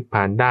ำให้ถึงนิพพ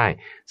านได้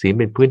ศีล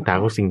เป็นพื้นฐาน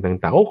ของสิ่ง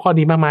ต่างๆโอ้ข้อ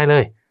ดีมากมายเล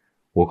ย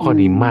โอ้ข้อ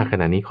ดีมากข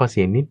นาดนี้ข้อเ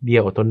สียนิดเดีย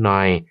วอดทนหน่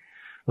อย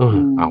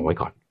เอาไว้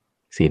ก่อน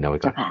ศีลเอาไว้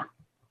ก่อน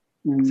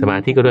สมา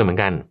ธิก็ด้วยเหมือน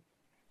กัน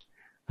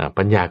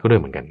ปัญญาก็ด้วย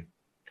เหมือนกัน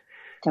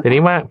แต่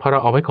นี้ว่าพอเรา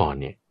เอาไว้ก่อน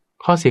เนี่ย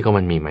ข้อเสียของ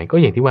มันมีไหมก็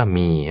อย่างที่ว่า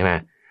มีใช่ไหม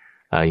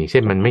อย่างเช่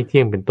นมันไม่เที่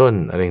ยงเป็นต้น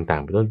อะไรต่า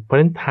งๆเป็นต้นเพราะฉะ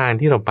นั้นทาง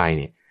ที่เราไปเ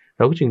นี่ยเ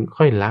ราก็จึง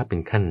ค่อยละเป็น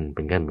ขั้น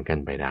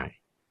ไปได้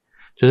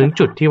จนถึง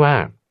จุดที่ว่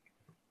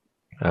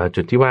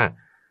า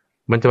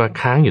มันจะมา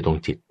ค้างอยู่ตรง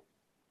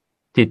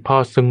จิตพอ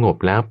สงบ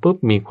แล้วปุ๊บ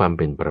มีความเ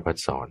ป็นประภัส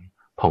สร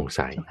ผ่องใส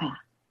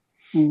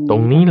ตร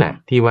งนี้แหละ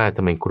ที่ว่าท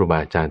ำไมครูบา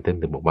อาจารย์ท่าน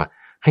ถึงบอกว่า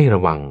ให้ร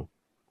ะวัง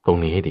ตรง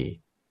นี้ให้ดี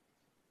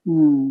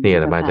นี่อ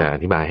าจารย์จะอ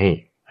ธิบายให้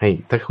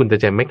ถ้าคุณ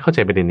จะไม่เข้าใจ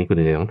ประเด็นนี้คุณ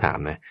จะต้องถาม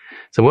นะ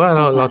สมมติว่า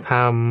เราท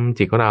ำ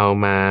จิตของเรา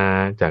มา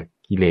จาก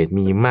กิเลส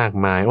มีมาก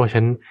มาย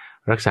ฉัน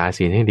รักษา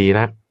ศีลให้ดีแ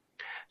ล้ว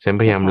ฉัน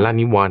พยายามละ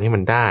นิวรณ์ให้มั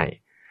นได้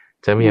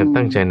จะพยายาม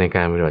ตั้งใจในก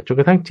ารปฏิบัติจน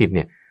กระทั่งจิตเ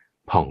นี่ย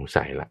ผ่องใส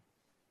ละ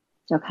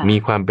มี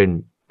ความเป็น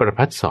ประ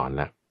ภัสสร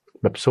ละ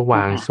แบบส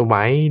ว่างส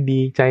วัย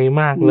ดีใจ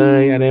มากเล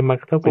ยอะไรมา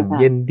ต้องเป็น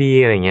เย็นดี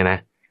อะไรเงี้ยนะ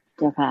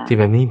ที่แ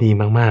บบนี้ดี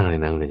มากๆเลย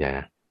นะคุณอาจารย์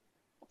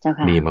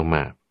ดีม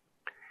าก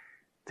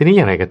ๆทีนี้อ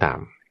ย่างไรก็ตาม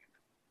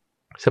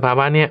สภาว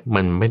ะเนี่ย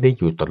มันไม่ได้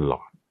อยู่ตล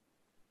อด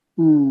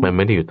มันไ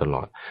ม่ได้อยู่ตล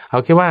อดเอา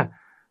แค่ว่า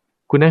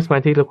คุณได้สมา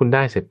ธิแล้วคุณไ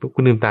ด้เสร็จปุ๊บคุ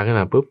ณลืมตาขึ้น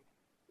มาปุ๊บ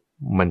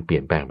มันเปลี่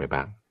ยนแปลงไปบ้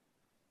าง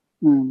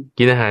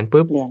กินอาหาร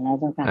ปุ๊บเปลี่ยนแล้ว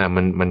เจ้าค่ะ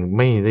มันไ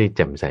ม่ได้แ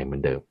จ่มใสเหมือ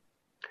นเดิม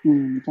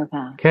เจ้า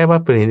ค่ะแค่ว่า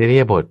เปลี่ยนอิริ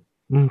ยาบถ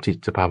จิต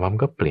สภาวะมั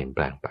นก็เปลี่ยนแป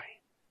ลงไป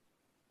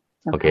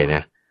โอเคน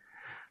ะ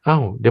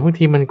เดี๋ยวบาง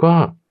ทีมันก็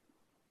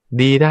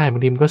ดีได้บา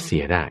งทีมันก็เสี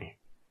ยได้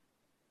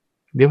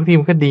เดี๋ยวบางที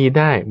มันก็ดี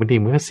ได้บางที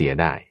มันก็เสีย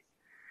ได้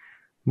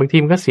บางที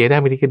มันก็เสียได้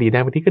บางทีก็ดีได้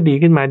บางทีก็ดี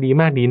ขึ้นมาดี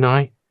มากดีน้อ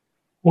ย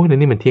โอ้ย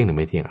นี่มันเที่ยงหรือ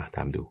ไม่เที่ยงต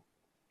ามดู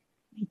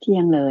ไม่เที่ย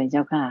งเลยเจ้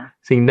าค่ะ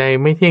สิ่งใด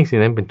ไม่เที่ยงสิ่ง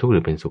นั้นเป็นทุกข์หรื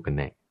อเป็นสุขกัน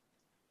แน่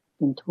เ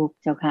ป็นทุกข์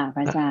เจ้าค่ะพ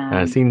ระอาจารย์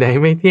สิ่งใด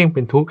ไม่เที่ยงเ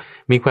ป็นทุกข์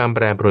มีความแป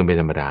รปรวนเป็น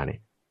ธรรมดาเนี่ย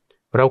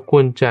เราค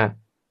วรจะ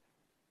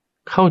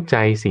เข้าใจ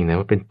สิ่งนั้น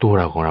ว่าเป็นตัว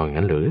เราของเราอย่าง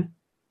นั้นหรือ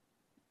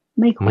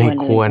ไม่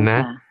ควรนะ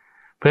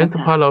เพราะฉะนั้น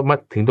พอเรามา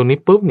ถึงตรงนี้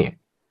ปุ๊บเนี่ย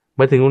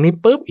มาถึงตรงนี้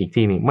ปุ๊บอีก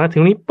ทีนึงมาถึง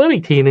ตรงนี้ปุ๊บ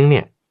อีกทีนึงเ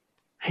นี่ย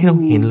ให้เรา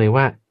เห็นเลย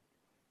ว่า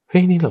เฮ้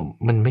ยนี่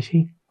มันไม่ใช่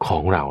ขอ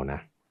งเรานะ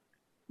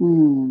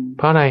เ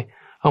พราะอะไร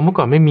เมื่อ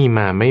ก่อนไม่มีม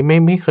า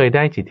ไม่เคยไ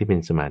ด้จิตที่เป็น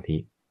สมาธิ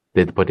แ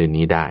ต่พอเดี๋ยว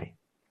นี้ได้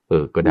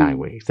ก็ได้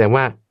เว้ยแสดง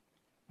ว่า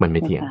มันไ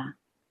ม่เที่ยง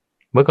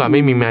เมื่อก่อนไ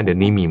ม่มีมาเดี๋ยว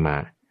นี้มีมา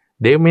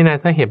เดี๋ยวไม่นาน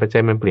ถ้าเหตุปัจจั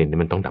ยมันเปลี่ยน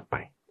มันต้องดับไป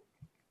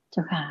เจ้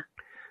าค่ะ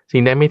สิ่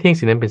งใดไม่เที่ยง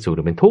สิ่งนั้นเป็นสุขห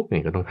รือเป็นทุกข์เนี่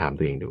ยก็ต้องถาม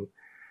ตัวเองดู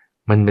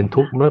มันเป็น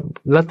ทุกข์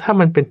แล้วถ้า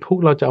มันเป็นทุก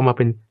ข์เราจะเอามาเ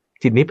ป็น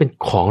จิตนี้เป็น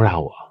ของเรา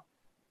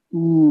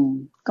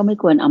ก็ไม่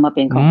ควรเอามาเ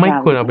ป็นของเราไม่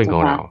ควรเอาเป็นขอ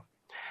งเรา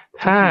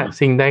ถ้า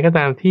สิ่งใดก็ต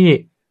ามที่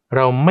เ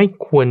ราไม่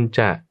ควรจ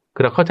ะ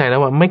เราเข้าใจแล้ว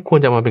ว่าไม่ควร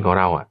จะมาเป็นของ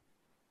เรา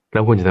เร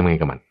าควรจะทำไง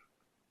กับมัน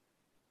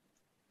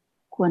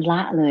ควรล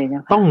ะเลยนะ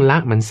ต้องละ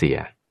มันเสีย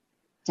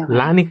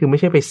ละนี่คือไม่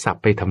ใช่ไปสับ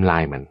ไปทำลา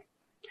ยมัน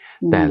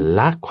แต่ล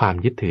ะความ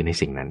ยึดถือใน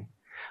สิ่งนั้น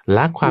ล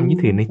ะความยึด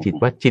ถือในจิต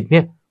ว่าจิตเ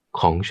นี่ย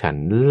ของฉัน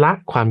ละ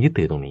ความยึด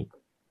ถือตรงนี้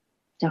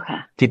เจ้าค่ะ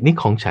จิตนี้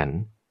ของฉัน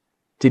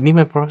จิตนี้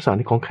มันพระสอน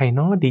ที่ของใครเน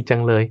าะดีจั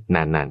งเลย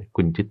นานๆ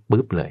คุณยึด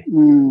ปึ๊บเลย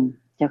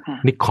เจ้าค่ะ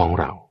นี่ของ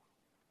เรา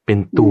เป็น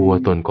ตัว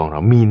ตนของเรา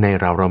มีใน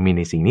เรามีใ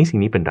นสิ่งนี้สิ่ง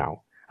นี้เป็นเร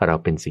า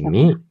เป็นสิ่ง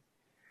นี้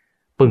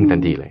ปึ้งทัน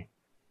ทีเลย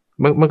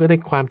มันก็ได้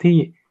ความที่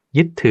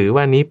ยึดถือ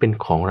ว่านี้เป็น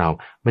ของเรา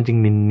มันจึง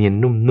เนียน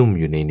ๆนุ่มๆ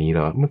อยู่ในนี้แ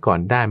ล้วเมื่อก่อน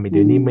ได้ไม่เ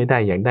ดี๋ยวนี้ไม่ได้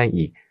อยากได้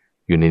อีก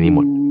อยู่ในนี้หม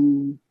ด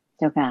เ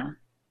จ้าค่ะ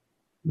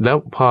แล้ว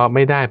พอไ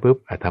ม่ได้ปุ๊บ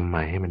ทำไม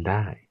ให้มันไ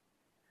ด้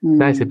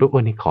ได้เสร็จปุ๊บ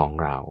นี่ของ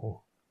เรา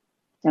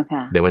เจ้าค่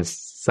ะเดี๋ยวมัน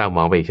เศร้าหม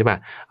องไปอีกใช่ป่ะ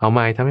เอาไ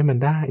ม้ทำให้มัน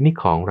ได้นี่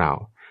ของเรา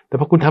แต่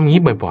พอคุณทำอย่าง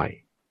นี้บ่อย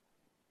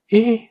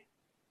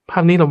ๆภา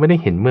พนี้เราไม่ได้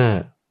เห็นเมื่อ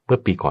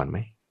ปีก่อนไหม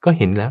ก็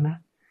เห็นแล้วนะ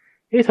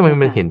ทำไม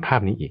มันเห็นภา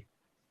พนี้อีก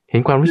เห็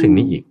นความรู้สึก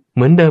นี้อีกเห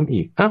มือนเดิม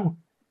อีกอ้าว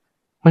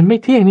มันไม่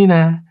เที่ยงนี่น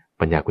ะ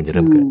ปัญญาคุณจะเ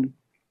ริ่มเกิด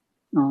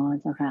อ๋อ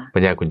เจ้าค่ะปั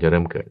ญญาคุณจะเ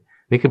ริ่มเกิด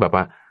นี่คือแบบ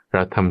ว่าเร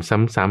าทำ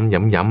ซ้ำ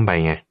ๆย้ำๆไป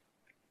ไง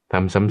ท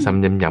ำซ้ำ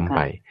ๆย้ำๆไป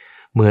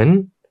เหมือน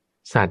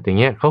สัตว์อย่าง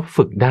เงี้ยเขา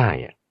ฝึกได้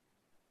อะ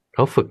เข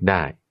าฝึกไ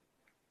ด้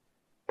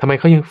ทำไม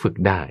เขายังฝึก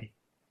ได้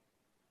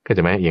ก็จ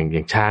ะไหมอย่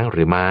างช้างห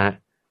รือม้า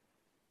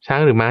ช้าง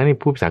หรือม้านี่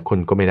ผู้ภาษาคน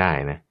ก็ไม่ได้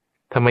นะ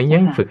ทำไมยั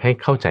งฝึกให้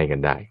เข้าใจกัน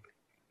ได้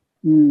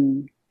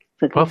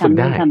ฝึกเพราะฝึก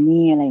ได้ทำ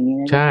นี่อะไรอย่างเงี้ย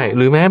ใช่ห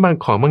รือแม้บาง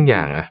ของบางอ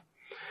ย่าง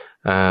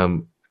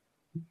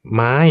ไ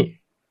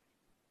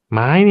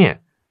ม้เนี่ย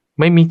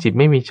ไม่มีจิต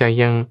ไม่มีใจ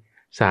ยัง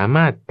สาม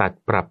ารถตัด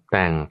ปรับแ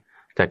ต่ง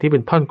จากที่เป็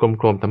นท่อน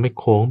กลมๆทำให้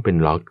โค้งเป็น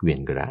ล้อเกวียน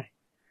ก็ได้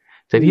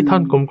จากที่ท่อ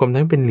นกลมๆทำ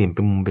ให้เป็นเหลี่ยมเ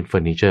ป็นมุมเป็นเฟอ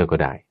ร์นิเจอร์ก็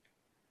ได้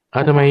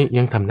ทำไม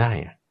ยังทำได้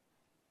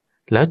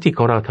แล้วจิตข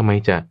องเราทำไม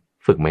จะ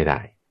ฝึกไม่ได้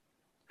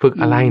ฝึก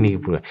อะไรนี่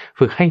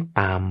ฝึกให้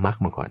ตามมรรค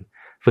มาก่อน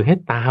ฝึกให้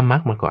ตามมร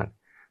รคมาก่อน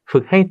ฝึ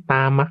กให้ต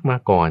ามมรรคมา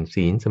ก่อน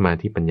ศีลสมา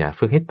ธิปัญญา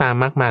ฝึกให้ตาม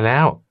มรรคมาแล้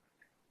ว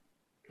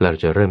เรา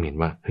จะเริ่มเห็น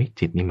ว่าเฮ้ย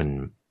จิตนี่มัน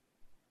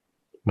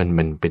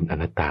เป็นอ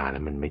นัตตาแล้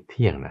วมันไม่เ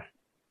ที่ยงนะ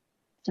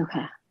เจ้า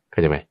ค่ะเข้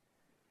าใจไหม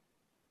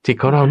จิต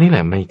ของเรานี่แหล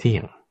ะไม่เที่ย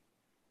ง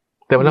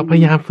แต่เราพย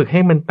ายามฝึกใ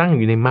ห้มันตั้งอ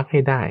ยู่ในมรรคให้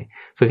ได้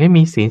ฝึกให้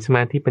มีศีลสม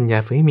าธิปัญญา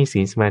ฝึกให้มีศี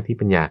ลสมาธิ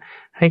ปัญญา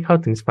ให้เข้า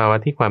ถึงสภาวะ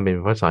ที่ความเป็น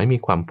พระสอนให้มี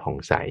ความผ่อง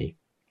ใส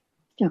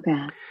เจ้าค่ะ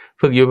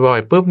ฝึกอยู่บ่อ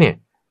ยปุ๊บเนี่ย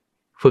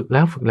ฝึกแ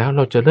ล้วเ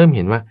ราจะเริ่มเ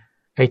ห็นว่า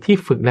ไอ้ที่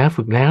ฝึกแ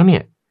ล้วเนี่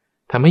ย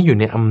ทำให้อยู่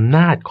ในอำน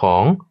าจขอ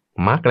ง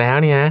มรรคแล้ว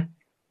เนี่ย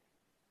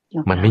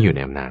มันไม่อยู่ใน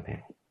อำนาจเนี่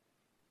ย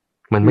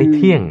มันไม่เ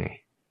ที่ยงไง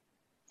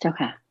เจ้า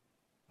ค่ะ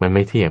มันไ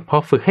ม่เที่ยงพอ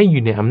ฝึกให้อ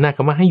ยู่ในอำนาจ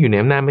ก็ว่าให้อยู่ใน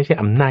อำนาจไม่ใช่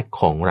อำนาจ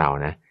ของเรา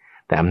นะ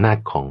แต่อำนาจ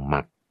ของมร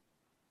รค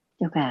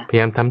พยา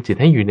ยามทำจิต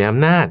ให้อยู่ในอ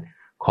ำนาจ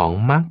ของ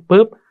มรรค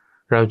ปุ๊บ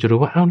เราจะรู้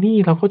ว่านี่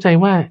เราเข้าใจ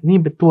ว่านี่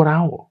เป็นตัวเร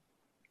า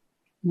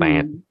แต่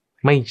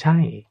ไม่ใช่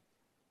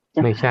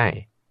ไม่ใช่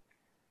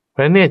เพร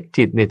าะเนี่ย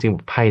จิตเนี่ยจึง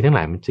ภัยทั้งหล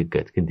ายมันจะเ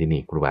กิดขึ้นที่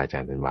นี่ครูบาอาจา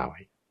รย์ท่านว่าไ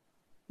ว้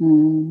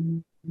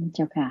เ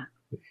จ้าค่ะ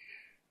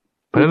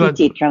เพราะเรา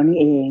จิตเรานี่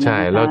เองใช่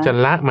เราจะ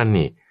ละมัน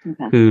นี่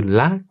คือ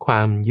ละคว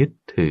ามยึด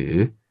ถือ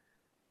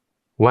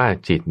ว่า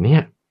จิตเนี่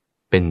ย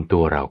เป็นตั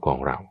วเราของ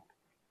เรา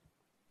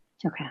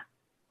เจ้าค่ะ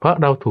เพราะ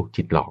เราถูก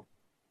จิตหลอก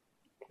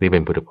นี่เป็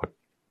นพุทธพจน์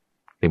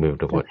นี่เป็นพุ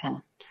ทธพจน์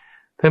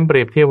ท่านเป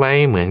รียบเทียบไว้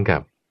เหมือนกั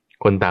บ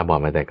คนตาบอด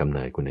มาแต่กำเ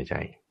นิดคุณใจ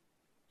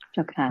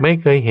ไม่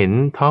เคยเห็น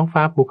ท้องฟ้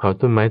าภูเขา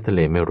ต้นไม้ทะเล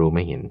ไม่รู้ไ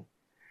ม่เห็น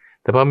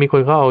แต่พอมีค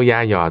นเขาเอายา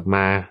หยอดม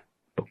า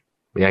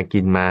ยากิ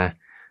นมา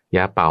ย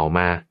าเป่าม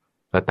า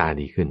แล้วตา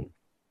ดีขึ้น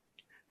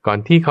ก่อน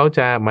ที่เขาจ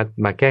ะ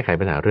มาแก้ไข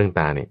ปัญหาเรื่อง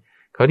ตาเนี่ย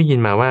เขาได้ยิน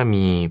มาว่า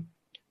มี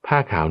ผ้า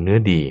ขาวเนื้อ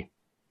ดี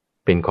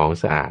เป็นของ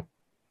สะอาด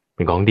เ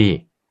ป็นของดี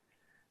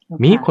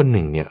มีคนห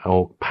นึ่งเนี่ยเอา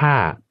ผ้า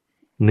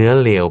เนื้อ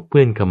เลวเ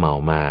ปื้อนเขม่า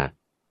มา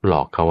หล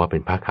อกเขาว่าเป็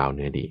นผ้าขาวเ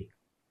นื้อดี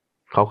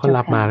เขาก็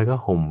รับมาแล้วก็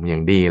ห่มอย่า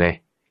งดีเลย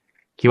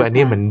คิดว่า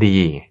นี่มันดี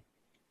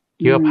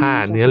คิดว่าผ้า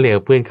เนื้อเลว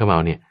เปื้อนเขม่า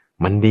เนี่ย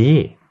มันดี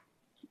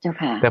เจ้า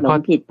ค่ะแต่พอ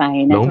ผิดไป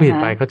นะหลงผิด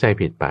ไปเข้าใจ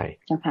ผิดไป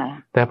เจ้าค่ะ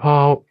แต่พอ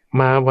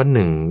มาวันห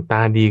นึ่งต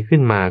าดีขึ้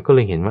นมาก็เล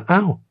ยเห็นว่าอ้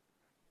าว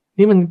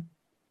นี่มัน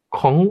ข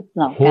อง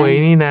ห่วย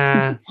นี่นา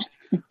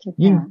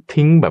ยิ่ง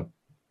ทิ้งแบบ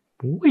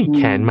แ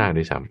ค้นมาก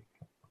ด้วยซ้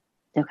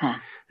ำเจ้าค่ะ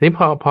ทีนี้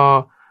พอ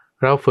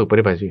เราฝึกป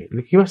ฏิบัติ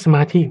คิดว่าสม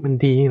าธิมัน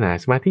ดีนี่นะ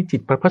สมาธิจิ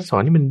ตประพัฒสอ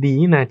นนี่มันดี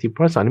นี่นะจิตปร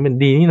ะพัฒสอนนี่มัน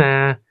ดีนี่นะ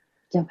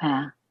เจ้าค่ะ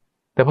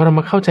แต่พอเรา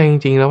มาเข้าใจจ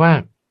ริงๆแล้วว่า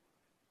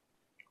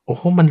โอ้โ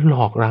หมันหล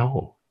อกเรา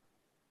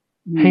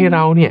ให้เร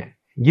าเนี่ย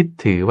ยึด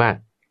ถือว่า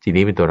จิต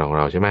นี้เป็นตัวของ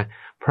เราใช่ไหม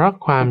เพราะ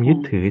ความยึด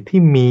ถือที่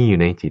มีอยู่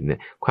ในจิตเนี่ย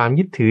ความ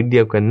ยึดถือเดี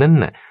ยวกันนั่น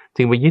น่ะ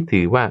จึงไปยึดถื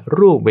อว่า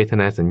รูปเวท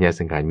นาสัญญา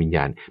สังขารวิญญ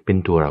าณเป็น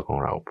ตัวเราของ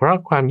เราเพราะ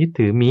ความยึด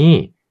ถือมี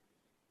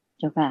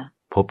เจ้าค่ะ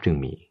ภพจึง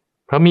มี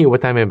เพราะมีอุป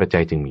ทานเป็นปัจจั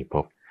ยจึงมีภ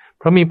พเ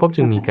พราะมีภพ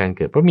จึงมีการเ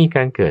กิดเพราะมีก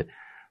ารเกิด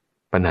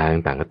ปัญหา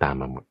ต่างๆก็ตาม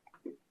มาหมด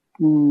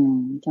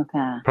เจ้า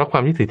ค่ะเพราะควา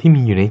มยึดถือที่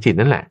มีอยู่ในจิต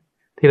นั่นแหละ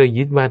ที่เรา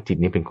ยึดว่าจิต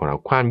นี้เป็นของเรา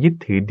ความยึด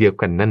ถือเดียว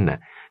กันนั่นน่ะ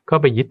ก็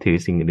ไปยึดถือ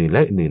สิ่งอื่นแล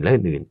ะอื่นและ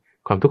อื่น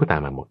ความทุกข์ก็ตา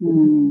มมาหมด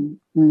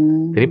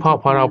ทีนี้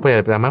พอเราไป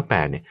ตามมรรคแป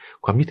ดเนี่ย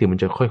ความยึดถือมัน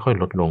จะค่อย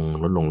ๆลดลง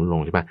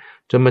ใช่ปะ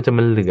จน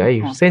มันเหลืออี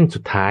กเส้นสุ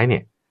ดท้ายเนี่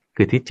ย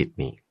คือที่จิต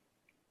นี้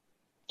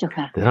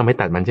แต่ถ้าเราไม่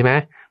ตัดมันใช่ไหม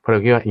เพราะเรา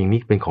คิดว่าอย่างนี้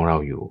เป็นของเรา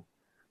อยู่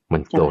มั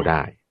นโตไ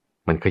ด้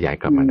มันขยาย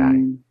กลับมาได้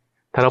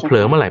ถ้าเราเผล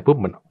อเมื่อไหร่ปุ๊บ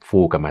มันฟู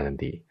กลับมาทัน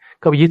ที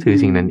ก็ไปยึดถือ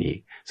สิ่งนั้นอีก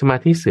สมา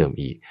ธิเสื่อม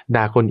อีก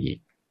ด่าคนอีก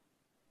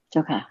เจ้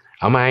าค่ะ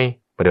เอาไหม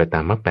ปฏิบัติต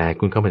ามมรรคแปด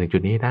คุณเข้ามาถึงจุ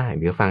ดนี้ได้เห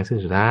ลือฟังเส้น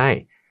สุดท้าย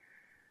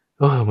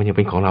มันยังเ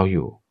ป็นของเราอ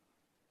ยู่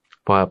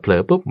พอเผล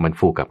อปุ๊บมัน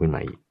ฟูกลับขึ้นม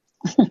าอีก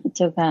เ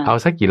จ้าค่ะเอา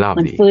สักกี่รอบ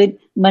ดี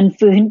มัน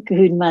ฟื้น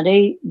คืนมาได้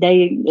เ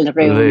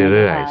ร็วเ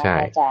รื่อยๆใช่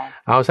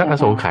เอาสักอ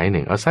สงไขยห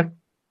นึ่งเอาสัก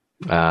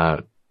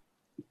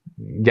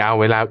ยาว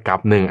เวลากลั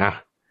บหนึ่งอะ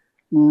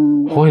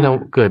โอ้ยเรา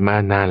เกิดมา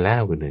นานแล้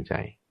วคุณเดินใจ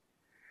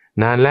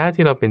นานแล้ว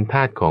ที่เราเป็นท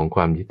าสของค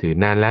วามยึดถือ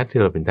นานแล้วที่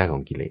เราเป็นทาสขอ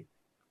งกิเลส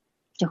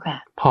เจ้าค่ะ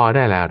พอไ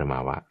ด้แล้วธรรมา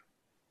ว่า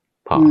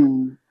พอ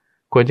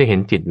ควรจะเห็น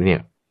จิตเนี่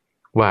ย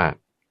ว่า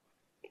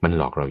มันห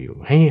ลอกเราอยู่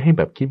ให้แ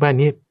บบคิดว่า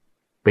นี่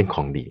เป็นข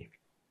องดี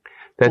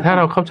แต่ถ้าเ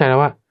ราเข้าใจแล้ว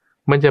ว่า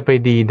มันจะไป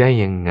ดีได้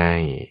ยังไง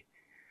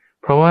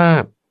เพราะว่า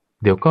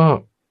เดี๋ยวก็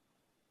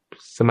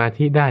สมา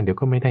ธิได้เดี๋ยว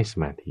ก็ไม่ได้ส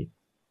มาธิ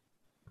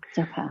เ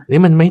จ้าค่ะ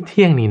นี่มันไม่เ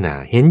ที่ยงนี่นา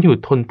เห็นอยู่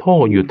ทนโท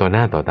ษอยู่ต่อหน้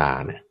าต่อตา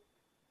เนี่ย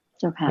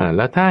เจ้าค่ะแ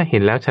ล้วถ้าเห็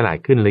นแล้วฉลาด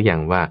ขึ้นหรือยั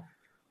งว่า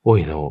โอ้ย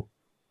เ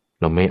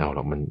ราไม่เอาหร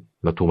อก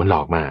เราถูกมันหล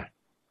อกมา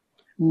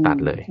ตัด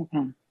เลย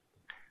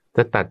จ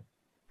ะตัด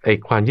ไอ้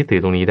ความยึดถือ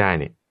ตรงนี้ได้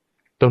เนี่ย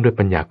ต้องด้วย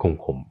ปัญญาค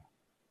ม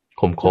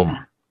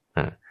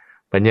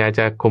ปัญญาจ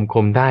ะค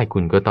มได้คุ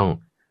ณก็ต้อง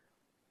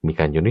มี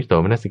การโยนิโส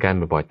มนสิการ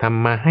บ่อยๆท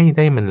ำมาให้ไ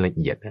ด้มันละ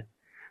เอียดนะ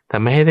ท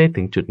ำให้ได้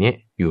ถึงจุดนี้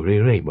อยู่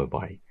เรื่อยๆ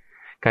บ่อย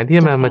ๆการที่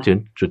มาถึง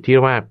จุดที่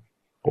ว่า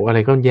โอ้อะไร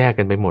ก็แยก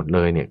กันไปหมดเล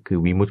ยเนี่ยคือ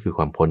วิมุตติคือค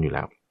วามพ้นอยู่แ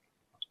ล้ว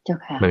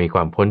มันมีคว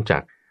ามพ้นจา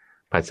ก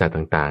ปัจจัย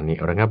ต่างๆนี่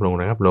ระงับลง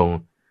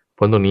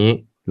พ้นตรงนี้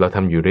เราท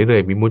ำอยู่เรื่อ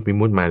ยๆวิมุต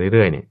ติมาเ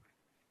รื่อยๆเนี่ย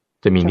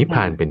จะมีนิพพ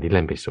านเป็นที่แ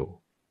ล่นไปสู่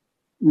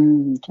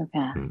เจ้า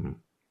ค่ะ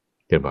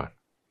เดี๋ยวบอก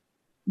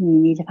มี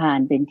นิพพาน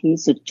เป็นที่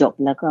สุดจบ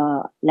แล้วก็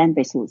แล่นไป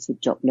สู่สุด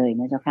จบเลย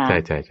นะเจ้าค่ะใ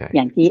ช่อ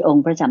ย่างที่อง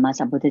ค์พระสัมมา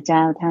สัมพุทธเจ้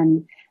าท่าน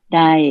ไ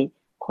ด้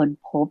ค้น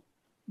พบ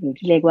หรือ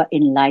ที่เรียกว่า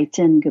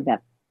enlighten คือแบ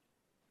บ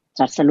ต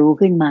รัสรู้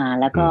ขึ้นมา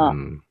แล้วก็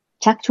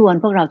ชักชวน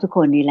พวกเราทุกค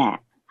นนี่แหละ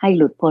ให้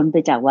หลุดพ้นไป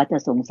จากวัฏ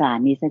สงสาร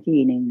นี้สักที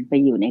หนึ่งไป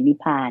อยู่ในนิพ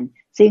พาน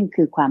ซึ่ง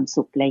คือความ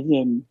สุขและเ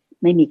ย็น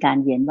ไม่มีการ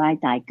เวียนว่าย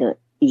ตายเกิด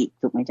อีก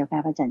ถูกไหมเจ้าค่ะ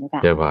พระอาจารย์เจ้าค่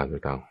ะเจ้าค่ะถู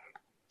กต้อง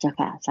เจ้า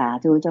ค่ะสา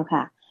ธุเจ้า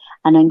ค่ะ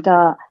อันนั้นก็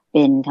เ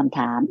ป็นคำถ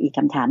ามอีกค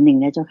ำถามหนึ่ง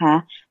นะเจ้าค่ะ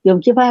โยม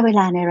คิดว่าเว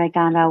ลาในรายก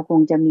ารเราค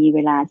งจะมีเว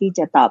ลาที่จ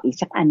ะตอบอีก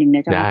สักอันหนึ่งน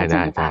ะเจ้าค่ะ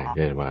ไ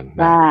ด้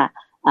ว่า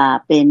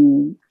เป็น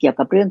เกี่ยว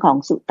กับเรื่องของ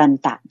สุตัน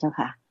ตะเจ้า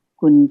ค่ะ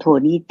คุณโท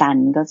นี่ตัน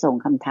ก็ส่ง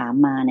คำถาม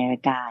มาในรา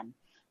ยการ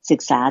ศึ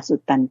กษาสุ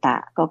ตันตะ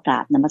ก็กรา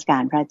บนมัสกา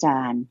รพระอาจ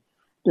ารย์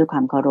ด้วยคว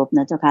ามเคารพน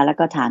ะเจ้าค่ะแล้ว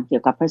ก็ถามเกี่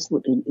ยวกับพระสู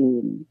ตรอื่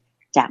น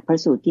ๆจากพระ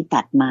สูตรที่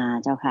ตัดมา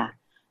เจ้าค่ะ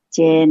เ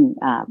ช่น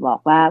บอก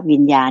ว่าวิ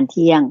ญญาณเ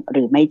ที่ยงห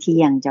รือไม่เ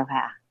ที่ยงเจ้า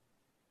ค่ะ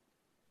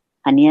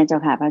อันนี้เจ้า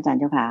ค่ะพระอาจารย์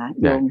เจ้าค่ะ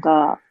โยมก็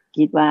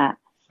คิดว่า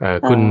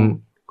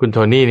คุณโท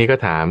นี่นี่ก็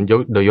ถาม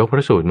โดยยกพ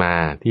ระสูตรมา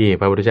ที่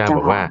พระพุทธเจ้าบ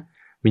อกว่า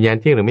วิญญาณ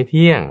เที่ยงหรือไม่เ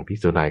ที่ยงภิก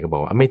ษุหลายก็บอ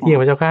กว่าไม่เที่ยง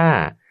พระเจ้าค่ะ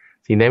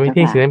สิ่งใดไม่เ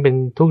ที่ยงสิ่งนั้นเป็น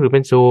ทุกข์หรือเ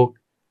ป็นสุข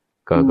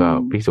ก็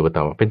ภิกษุก็ต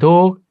อบว่าเป็นทุ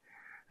กข์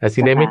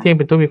สิ่งใดไม่เที่ยงเ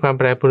ป็นทุกข์มีความแ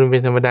ปรปรวนเป็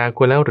นธรรมดาค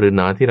วรแล้วหรือห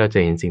นอที่เราจะ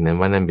เห็นสิ่งนั้น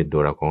ว่านั่นเป็นตั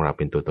วเราของเรา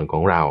เป็นตัวตนขอ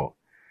งเรา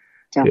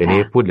คืออัน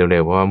นี้พูดเร็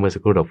วๆเพราะว่าเมื่อสั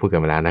กครู่เราพูดกั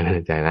นมาแล้วนะเข้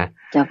าใจนะ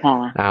เจ้าค่ะ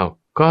อ้าว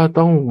ก็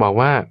ต้องบอก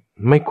ว่า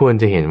ไม่ควร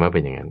จะเห็นว่าเป็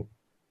นอย่างนั้น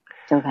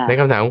ใน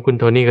คำถามของคุณ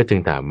โทนี่ก็จึง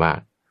ถามว่า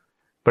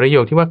ประโย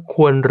คที่ว่าค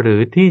วรหรือ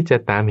ที่จะ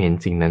ตามเห็น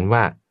สิ่งนั้นว่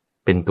า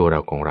เป็นตัวเรา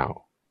ของเรา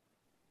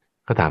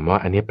ก็ถามว่า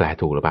อันนี้แปล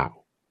ถูกหรือเปล่า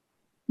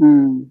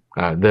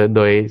โ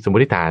ดยสมม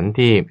ติฐาน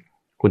ที่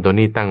คุณโท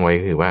นี่ตั้งไว้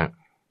คือว่า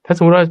ถ้าส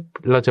มมติว่า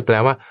เราจะแปล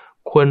ว่า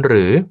ควรห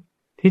รือ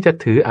ที่จะ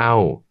ถือเอา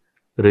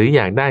หรืออ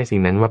ยากได้สิ่ง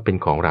นั้นว่าเป็น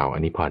ของเราอั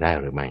นนี้พอได้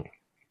หรือไม่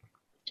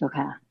เจ้า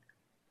ค่ะ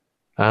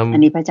อั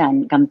นนี้พระอาจาร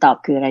ย์คำตอบ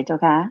คืออะไรเจ้า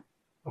ค่ะ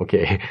โอเค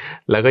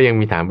แล้วก็ยัง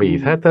มีถามไปอีก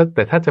แ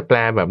ต่ถ้าจะแปล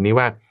แบบนี้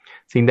ว่า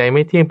สิ่งใดไ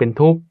ม่เที่ยงเป็น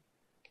ทุกข์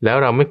แล้ว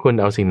เราไม่ควร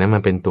เอาสิ่งนั้นม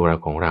าเป็นตัวเรา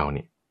ของเราเ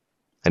นี่ย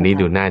อันนี้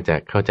ดูน่าจะ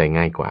เข้าใจ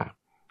ง่ายกว่า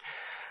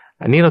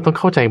อันนี้เราต้อง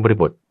เข้าใจบริ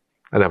บท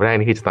อันดับแรก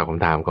นี่คือจะตอบค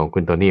ำถามของคุ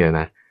ณโทนี่แล้ว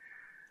นะ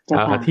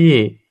ที่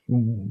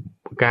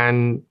การ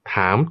ถ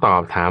ามตอ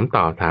บ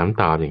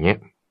อย่างเงี้ย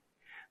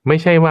ไม่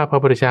ใช่ว่าพระ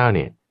พุทธเจ้าเ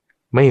นี่ย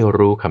ไม่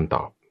รู้คำต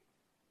อบ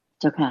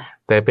เจ้าค่ะ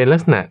แต่เป็นลัก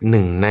ษณะ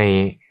1 ใน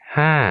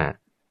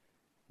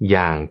 5อ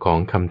ย่างของ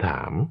คำถ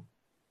าม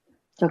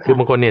คือบ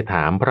างคนเนี่ยถ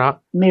ามเพราะ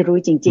ไม่รู้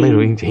จ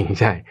ริงๆ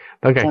ใช่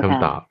ต้องการค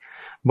ำตอบ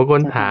บางค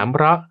นถามเพ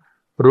ราะ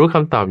รู้ค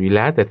ำตอบอยู่แ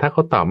ล้วแต่ถ้าเข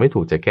าตอบไม่ถู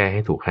กจะแก้ใ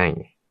ห้ถูกให้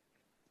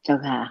เจ้า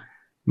ค่ะ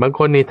บางค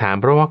นนี่ถาม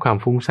เพราะว่าความ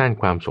ฟุ้งซ่าน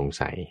ความสง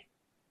สัย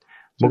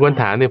บางคน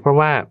ถามเนี่ยเพราะ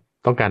ว่า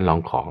ต้องการลอง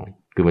ของ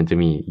คือมันจะ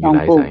มีอยู่ห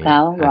ลายสาย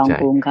ลอง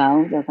ภูมิเขา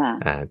เจ้าค่ะ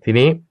ที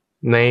นี้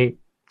ใน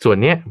ส่วน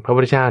เนี้ยพระพุ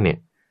ทธเจ้าเนี่ย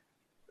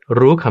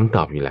รู้คำต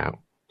อบอยู่แล้ว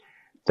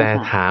แต่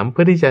ถามเ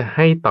พื่อที่จะใ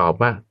ห้ตอบ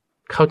ว่า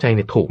เข้าใจเ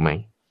นี่ยถูกไหม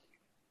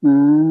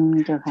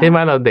เช่นว่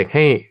าเราเด็กใ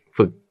ห้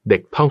ฝึกเด็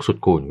กท่องสุด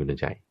คูณคุณ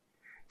ใจ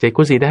7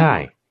 คูณ 4ได้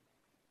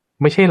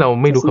ไม่ใช่เรา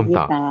ไม่รู้คำต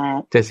อบ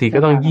7 4ก็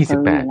ต้อง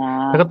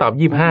28แล้วก็ตอบ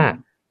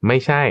25ไม่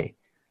ใช่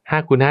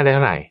5 คูณ 5ได้เ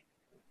ท่าไหร่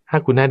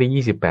5 คูณ 5ได้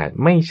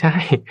28ไม่ใช่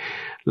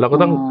เราก็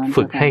ต้อง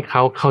ฝึกให้เข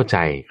าเข้าใจ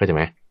เข้าใจไ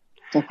หม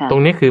ตร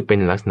งนี้คือเป็น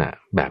ลักษณะ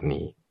แบบ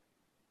นี้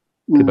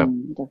คือแบบ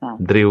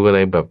ดริลกันเล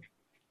ยแบบ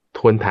ท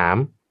วนถาม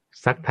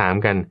ซักถาม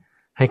กัน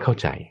ให้เข้า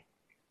ใจ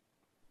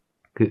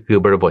คือ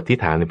บริบทที่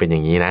ถามเนี่ยเป็นอย่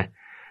างนี้นะ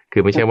คื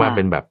อไม่ใช่ว่าเ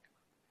ป็นแบบ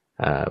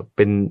เ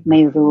ป็นไ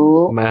ม่รู้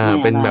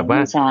เป็นแบบว่า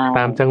ต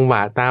ามจังหว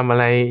ะตามอะ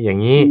ไรอย่า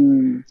งนี้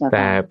แ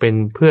ต่เป็น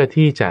เพื่อ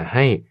ที่จะใ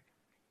ห้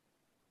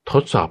ท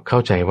ดสอบเข้า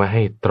ใจว่าใ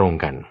ห้ตรง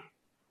กัน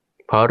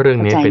เพราะเรื่อง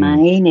นี้เป็น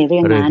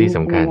เรื่องที่ส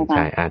ำคัญใ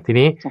ช่ที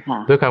นี้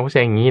ด้วยความเข้าใจ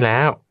อย่างนี้แล้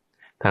ว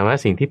ถามว่า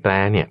สิ่งที่แปล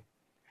เนี่ย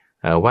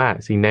ว่า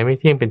สิ่งใดไม่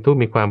เที่ยงเป็นทุกข์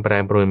มีความแปร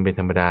ปรวนเป็น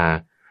ธรรมดา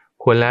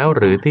ควรแล้ว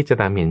หรือที่จะ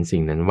ตามเห็นสิ่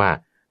งนั้นว่า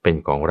เป็น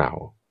ของเรา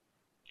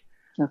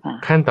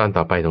ขั้นตอน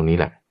ต่อไปตรงนี้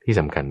แหละที่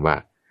สำคัญว่า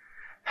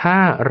ถ้า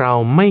เรา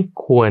ไม่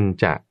ควร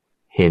จะ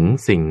เห็น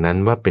สิ่งนั้น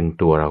ว่าเป็น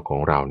ตัวเราขอ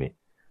งเราเนี่ย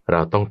เร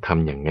าต้องท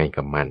ำอย่างไง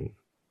กับมัน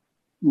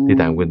ที่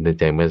ตามคุณเตือน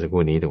ใจเมื่อสักค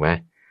รู่นี้ถูกไหม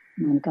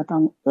มันก็ต้อ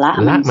งละ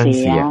มัน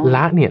เสียล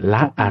ะเนี่ยล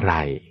ะอะไร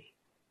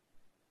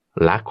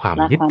ละความ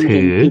ยึด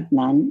ถือ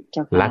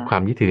ละควา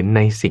มยึดถือใน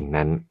สิ่ง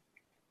นั้น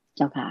เ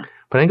จ้าค่ะ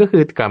เพราะนั้นก็คื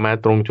อกลับมา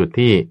ตรงจุด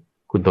ที่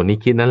คุณโทนี่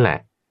คิดนั่นแหละ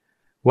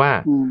ว่า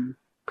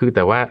คือแ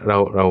ต่ว่า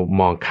เรา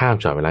มองข้าม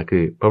จอดเวลาคื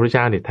อพระพุทธเ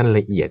จ้าเนี่ยท่านล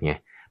ะเอียดไง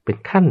เป็น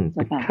ขั้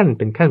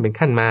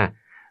นมา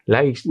แล้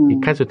วอีก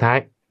ขั้นสุดท้าย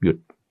หยุด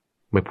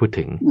ไม่พูด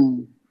ถึง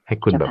ให้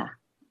คุณแบบ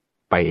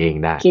ไปเอง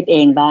ได้คิดเอ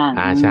งบ้าง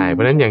ใช่เพร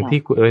าะฉะนั้นอย่างที่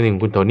หนึ่ง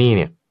คุณโทนี่เ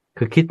นี่ย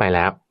คือคิดไปแ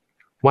ล้ว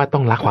ว่าต้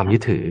องละความยึ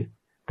ดถือ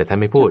แต่ท่าน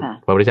ไม่พูด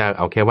พระพุทธเจ้า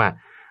เอาแค่ว่า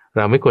เ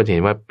ราไม่ควรเห็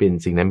นว่าเป็น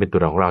สิ่งนั้นเป็นตั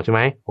วของเราใช่ไห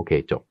มโอเค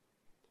จบ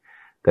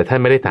แต่ท่าน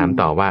ไม่ได้ถาม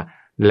ต่อว่า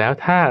แล้ว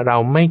ถ้าเรา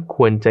ไม่ค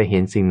วรจะเห็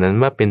นสิ่งนั้น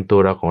ว่าเป็นตัว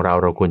เราของเรา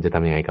ควรจะท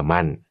ำยังไงกับ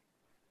มัน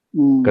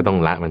ก็ต้อง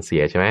ละมันเสี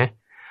ยใช่ไหม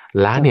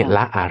ละเนี่ยล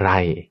ะอะไร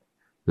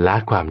ละ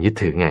ความยึด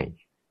ถือไง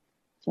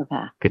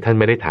คือท่าน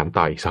ไม่ได้ถาม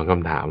ต่ออีก2 ค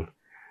ำถาม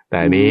แต่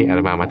อันนี้อาต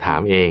มาถา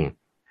มเอง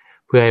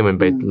เพื่อให้มัน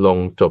ไปลง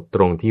จบต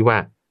รงที่ว่า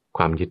ค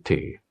วามยึดถื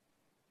อ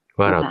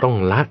ว่าเราต้อง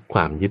ละคว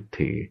ามยึด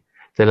ถือ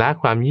จะละ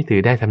ความยึดถื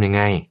อได้ทำยังไ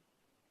ง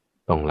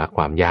ต้องละค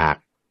วามอยาก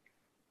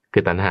คื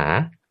อตัณหา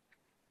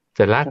จ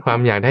ะละความ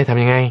อยากได้ท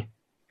ำยังไง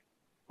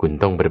คุณ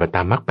ต้องปฏิบัติต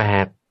ามมรรค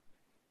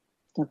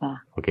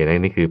8โอเคแล้ว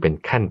นี่คือเป็น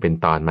ขั้นเป็น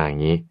ตอนมาอย่า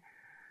งนี้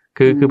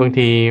คือบาง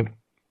ที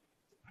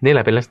นี่แหล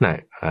ะเป็นลักษณะ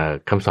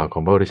คำสอนขอ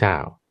งพระพุทธเจ้า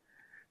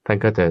ท่าน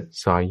ก็จะ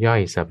ซอยย่อ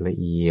ยสับละ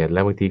เอียดแล้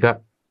วบางทีก็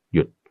ห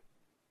ยุด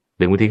ห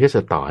รือบางทีก็จ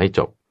ะต่อให้จ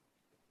บ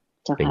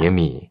อย่างนี้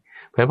มี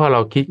เพราะพอเร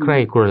าคิดใคร่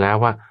ครวญแล้ว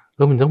ว่า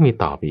มันต้องมี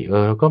ต่ออีก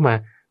เราก็มา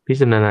พิ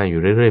จารณาอยู่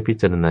เรื่อยๆพิ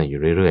จารณาอยู่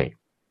เรื่อย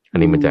ๆอัน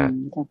นี้มันจะ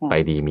ไป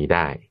ดีมีไ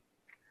ด้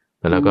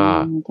แล้วก็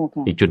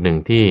อีกจุดหนึ่ง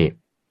ที่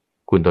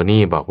คุณโท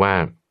นี่บอกว่า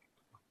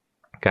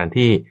การ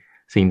ที่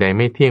สิ่งใดไ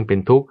ม่เที่ยงเป็น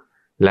ทุกข์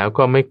แล้ว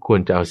ก็ไม่ควร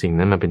จะเอาสิ่ง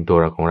นั้นมาเป็นตัว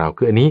เราของเรา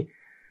คืออันนี้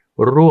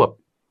รวบ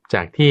จ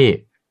ากที่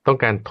ต้อง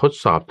การทด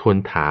สอบทวน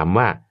ถาม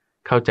ว่า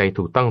เข้าใจ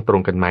ถูกต้องตร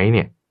งกันไหมเ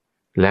นี่ย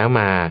แล้ว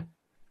มา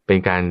เป็น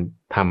การ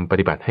ทำป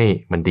ฏิบัติให้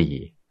มันดี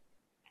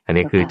อัน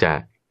นี้คือจะ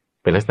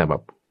เป็นลักษณะแบ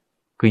บ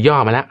คือย่อ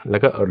มาแล้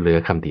วก็เหลือ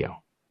คำเดียว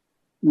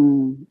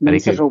อัน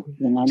นี้คือสรุป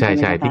อย่างนั้น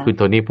ใช่ที่คุณโ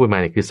ทนี่พูดมา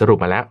เนี่ยคือสรุป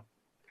มาแล้ว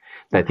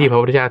แต่ที่พระ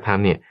พุทธเจ้าท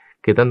ำเนี่ย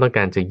คือต้องก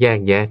ารจะแยก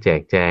แยะแจ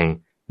กแจง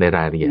ในร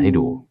ายละเอียดให้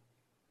ดู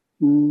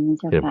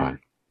เจ้าค่ะ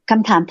ค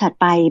ำถามถัด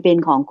ไปเป็น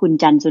ของคุณ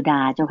จันสุดา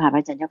เจ้าค่ะพร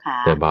ะอาจารย์เจ้าค่ะ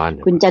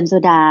คุณจันสุ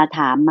ดาถ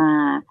ามมา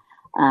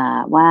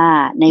ว่า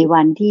ใน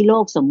วันที่โล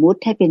กสมมุติ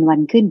ให้เป็นวั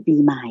นขึ้นปี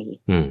ใหม่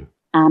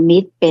อามิ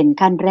ตรเป็น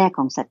ขั้นแรกข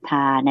องศรัทธ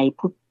าใน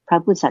พระ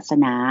พุทธศาส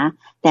นา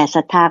แต่ศ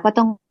รัทธาก็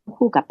ต้อง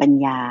คู่กับปัญ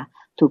ญา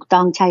ถูกต้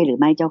องใช่หรือ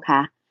ไม่เจ้าค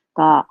ะ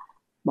ก็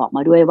บอกม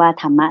าด้วยว่า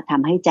ธรรมะท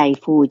ำให้ใจ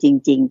ฟูจ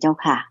ริงๆเจ้า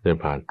ค่ะ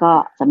ก็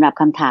สำหรับ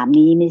คำถาม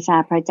นี้ไม่ทรา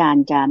บพระอาจาร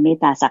ย์จะเมต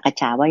ตาสัก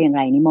ษาว่าอย่างไ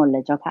รนิมนต์เล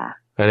ยเจ้าค่ะ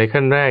ใน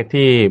ขั้นแรก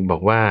ที่บอ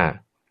กว่า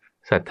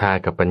ศรัทธา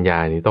กับปัญญา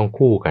นี่ต้อง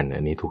คู่กัน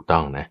อันนี้ถูกต้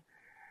องนะ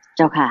เ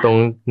จ้าค่ะตรง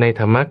ใน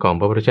ธรรมะของ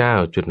พระพุทธเจ้า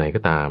จุดไหนก็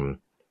ตาม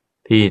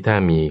ที่ถ้า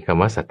มีค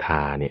ำว่าศรัทธ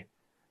าเนี่ย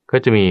ก็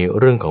จะมี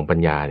เรื่องของปัญ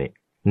ญาเนี่ย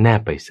แนบ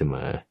ไปเสม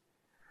อ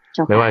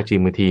ไม่ว่าจริง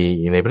บางที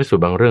ในพระสูต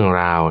รบางเรื่อง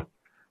ราว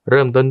เ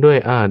ริ่มต้นด้วย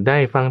ได้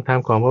ฟังธรรม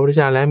ของพระพุทธเ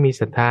จ้าแล้วมี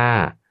ศรัทธา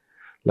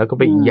แล้วก็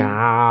ไปยา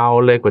ว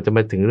เลยกว่าจะม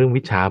าถึงเรื่อง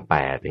วิชา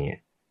8อย่างเงี้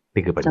ย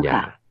นี่คือปัญญา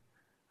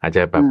อาจจ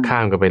ะแบบข้า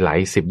มกันไปหลาย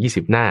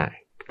10-20 หน้า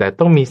แต่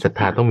ต้องมีศรัท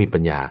ธาต้องมีปั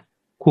ญญา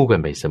คู่กัน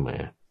ไปเสม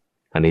อ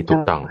อันนี้ถู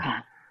กต้อง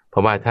เพรา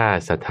ะว่าถ้า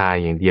ศรัทธา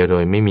อย่างเดียวโด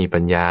ยไม่มีปั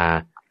ญญา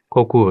ค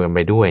วบคู่กันไป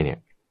ด้วยเนี่ย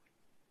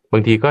บา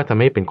งทีก็ทำ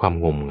ให้เป็นความ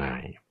งมงา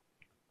ย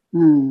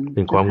เ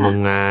ป็นความงม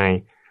งาย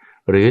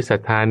หรือศรั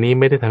ทธานี้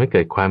ไม่ได้ทำให้เ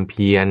กิดความเ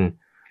พียร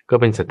ก็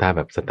เป็นศรัทธาแ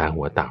บบศรัทธา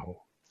หัวเต่า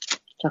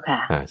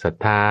ศรัท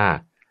ธา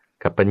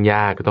กับปัญญ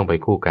าก็ต้องไป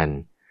คู่กัน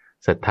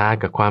ศรัทธา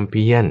กับความเ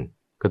พียร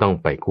ก็ต้อง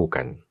ไปคู่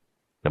กัน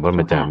แต่ว่า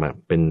มันจะมา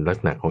เป็นลัก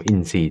ษณะของอิ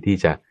นทรีย์ที่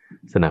จะ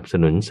สนับส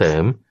นุนเสริ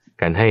ม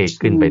กันให้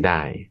ขึ้นไปไ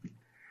ด้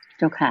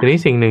ทีนี้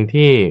สิ่งหนึ่ง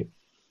ที่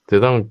จะ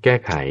ต้องแก้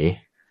ไข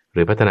ห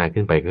รือพัฒนา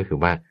ขึ้นไปก็คือ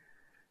ว่า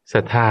ศ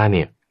รัทธาเ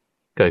นี่ย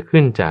เกิด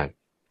ขึ้นจาก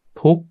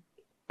ทุกข์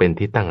เป็น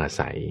ที่ตั้งอา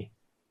ศัย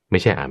ไม่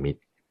ใช่อามิต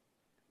ร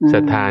ศรั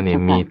ทธาเนี่ย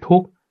มีทุ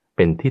กข์เ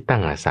ป็นที่ตั้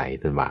งอาศัย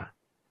นั่นว่า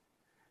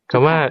ค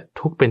ำว่า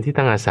ทุกข์เป็นที่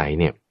ตั้งอาศัย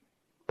เนี่ย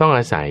ต้องอ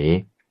าศัย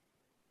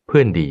เพื่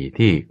อนดี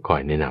ที่คอ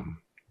ยแนะน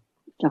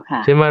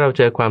ำเช่นว่าเราเ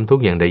จอความทุก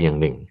ข์อย่างใดอย่าง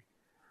หนึ่ง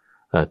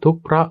ทุกข์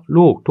เพราะ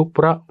ลูกทุกข์เพ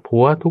ราะผั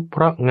วทุกข์เพ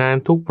ราะงาน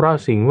ทุกข์เพราะ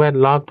สิ่งแวด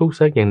ล้อมทุกข์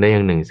สักอย่างใดอย่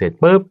างหนึ่งเสร็จ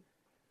ปุ๊บ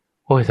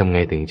โอ้ยทำไง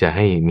ถึงจะใ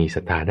ห้มีศ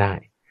รัทธาได้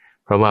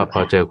เพราะว่าพอ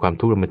เจอความ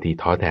ทุกข์มันที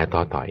ท้อแท้ท้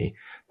อถอย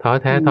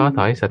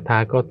ศรัทธา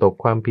ก็ตก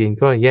ความเพียร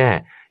ก็แย่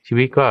ชี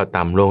วิตก็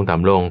ต่ำลง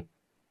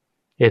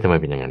ทำไม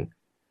เป็นอย่างนั้น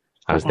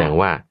เอาแสดง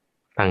ว่า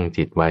ตั้ง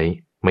จิตไว้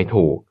ไม่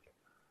ถูก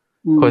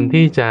คน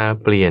ที่จะ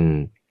เปลี่ยน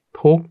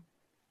ทุกข์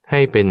ให้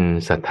เป็น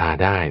ศรัทธา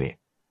ได้เนี่ย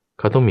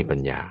เขาต้องมีปัญ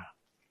ญา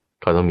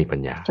เขาต้องมีปั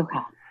ญญา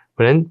เพร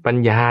าะฉะนั้นปัญ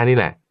ญานี่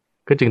แหละ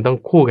ก็จึงต้อง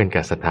คู่กัน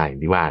กับศรัทธาอย่า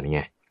งที่ว่านี่ไ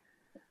ง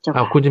เอ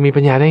าคุณจะมี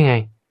ปัญญาได้ไง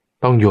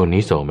ต้องโยนิ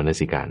โสมน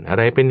สิการอะไ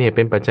รเป็นเหตุเ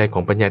ป็นปัจจัยขอ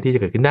งปัญญาที่จะ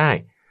เกิดขึ้นได้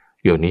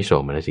โยนิโส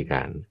มนสิก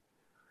าร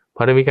พ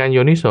อได้มีการโย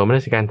นิโสมน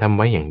สิการทำไ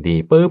ว้อย่างดี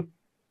ปุ๊บ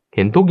เ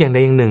ห็นทุกอย่างใด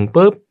อย่างหนึ่ง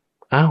ปุ๊บ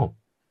อ้าว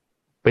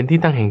เป็นที่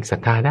ตั้งแห่งศรัท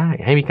ธาได้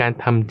ให้มีการ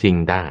ทำจริง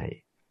ได้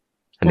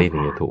อันนี้ถึ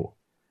งจะถูก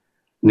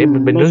นี่มั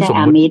นเป็นเรื่องสม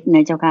มติน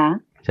ะเจ้าค่ะ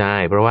ใช่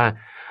เพราะว่า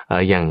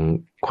อย่าง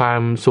ควา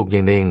มสุขอย่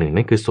างใดอย่างหนึ่ง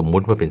นั่นคือสมมุ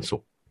ติว่าเป็นสุ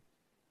ข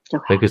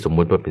นั่นคือสม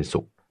มุติว่าเป็น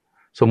สุข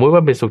สมมุติว่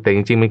าเป็นสุขแต่จ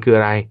ริงๆมันคืออ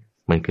ะไร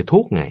มันคือทุ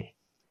กข์ไง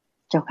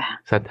เจ้าค่ะ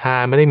ศรัทธา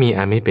ไม่ได้มีอ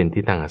ามิตรเป็น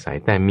ที่ตั้งอาศัย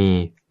แต่มี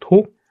ทุ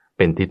กข์เ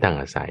ป็นที่ตั้ง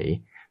อาศัย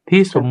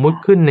ที่สมมุติ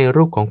ขึ้นใน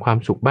รูปของความ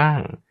สุขบ้าง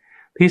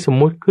ที่สม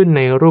มุติขึ้นใ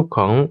นรูปข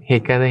องเห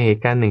ตุการณ์ในเห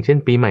ตุการณ์หนึ่งเช่น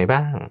ปีใหม่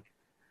บ้าง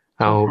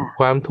เอา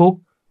ความทุกข์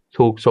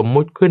ถูกสม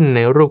มุติขึ้นใน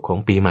รูปของ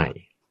ปีใหม่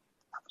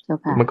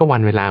มันก็วั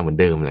นเวลาเหมือน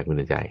เดิมแหละคุ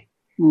ณใจ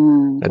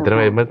แต่ทำ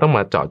ไมมันต้องม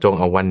าเจาะจง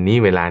เอาวันนี้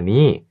เวลา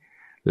นี้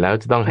แล้ว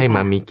จะต้องให้ม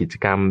ามีกิจ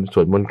กรรมส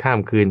วดมนต์ข้าม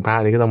คืนพระ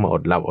นี่ก็ต้องมาอ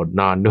ดหลับอด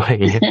นอนด้วย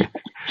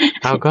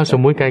เอาก็สม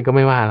มุติกันก็ไ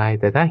ม่ว่าอะไร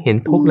แต่ถ้าเห็น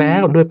ทุกข์แล้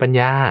วด้วยปัญ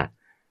ญา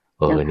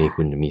นี่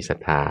คุณจะมีศรัท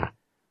ธา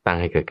ตั้ง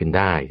ให้เกิดขึ้นไ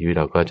ด้ชีวิต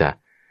เราก็จะ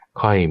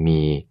ค่อย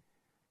มี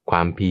คว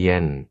ามเพีย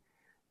ร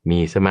มี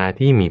สมา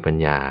ธิมีปัญ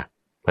ญา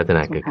พัฒน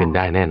าเกิดขึ้นไ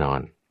ด้แน่นอน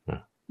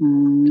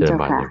เจ้า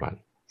ค่ะ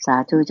สา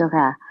ธุเจ้า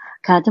ค่ะ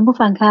ค่ะท่านผู้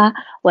ฟังคะ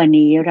วัน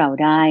นี้เรา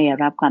ได้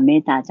รับความเม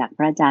ตตาจากพ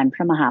ระอาจารย์พ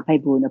ระมหาไพ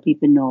บูลย์อภิ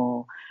ปุโน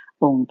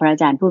องค์พระอ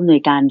าจารย์ผู้อำนว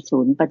ยการศู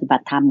นย์ปฏิบั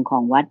ติธรรมขอ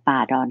งวัดป่า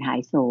ดอนหา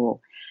ยโศก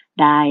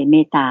ได้เม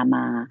ตตาม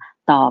า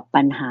ตอบ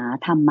ปัญหา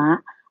ธรรมะ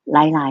ห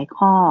ลายๆ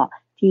ข้อ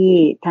ที่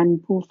ท่าน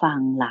ผู้ฟัง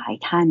หลาย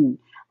ท่าน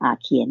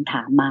เขียนถ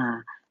ามมา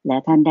และ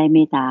ท่านได้เม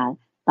ตตา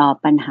ตอบ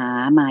ปัญหา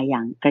มาอย่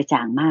างกระจ่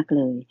างมากเ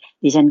ลย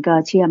ดิฉันก็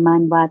เชื่อมั่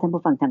นว่าท่าน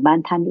ผู้ฟังทางบ้าน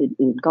ท่าน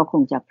อื่นๆก็ค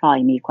งจะพลอย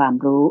มีความ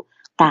รู้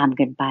ตาม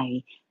กันไป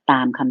ต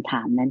ามคำถ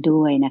ามนั้น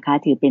ด้วยนะคะ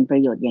ถือเป็นปร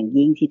ะโยชน์อย่าง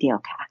ยิ่งทีเดียว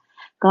ค่ะ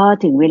ก็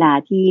ถึงเวลา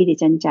ที่ดิ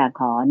ฉันจะ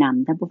ขอน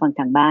ำท่านผู้ฟัง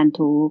ทางบ้าน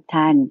ทุก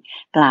ท่าน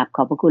กราบข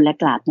อบพระคุณและ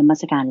กราบนมั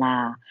สการลา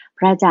พ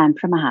ระอาจารย์พ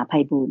ระมหาไพ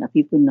บูลย์อ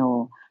ภิปุโน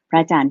พร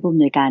ะอาจารย์ผู้อ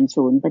ำนวยการ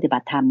ศูนย์ปฏิบั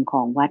ติธรรมข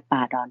องวัดป่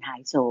าดอนหา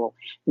ยโศก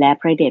และ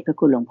พระเดชพระ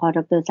คุณหลวงพ่อด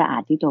ร.สะอา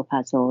ดทิโตภา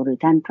โสหรือ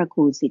ท่านพระค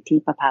รูสิทธิ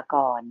ประภาก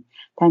ร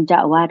ท่านเจ้า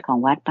อาวาสของ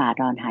วัดป่า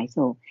ดอนหายโศ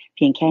กเ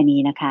พียงแค่นี้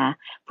นะคะ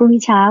พรุ่ง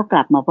นี้เช้าก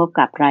ลับมาพบ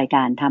กับรายก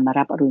ารธรรม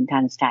รับอรุณทา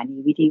งสถานี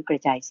วิทยุกร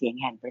ะจายเสียง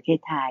แห่งประเทศ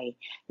ไทย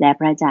และพ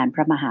ระอาจารย์พ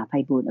ระมหาไพ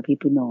บูลย์อภิ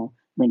ปุโน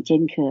เหมือนเช่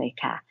นเคย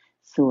ค่ะ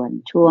ส่วน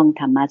ช่วง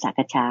ธรรมะสัก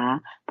ษา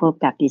พบ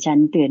กับดิฉัน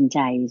เตือนใจ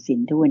สิน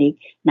ธุวณิก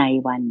ใน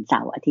วันเส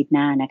าร์อาทิตย์ห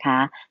น้านะคะ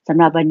สำ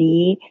หรับวัน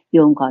นี้โย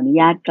มขออนุ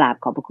ญาตกราบ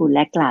ขอบพระคุณแล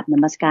ะกราบน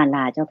มัสการล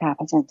าเจ้าค่ะพ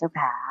ระอาจารย์เจ้า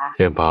ค่ะเ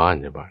ชิญพร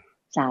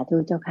สาธุ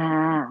เจ้าค่ะ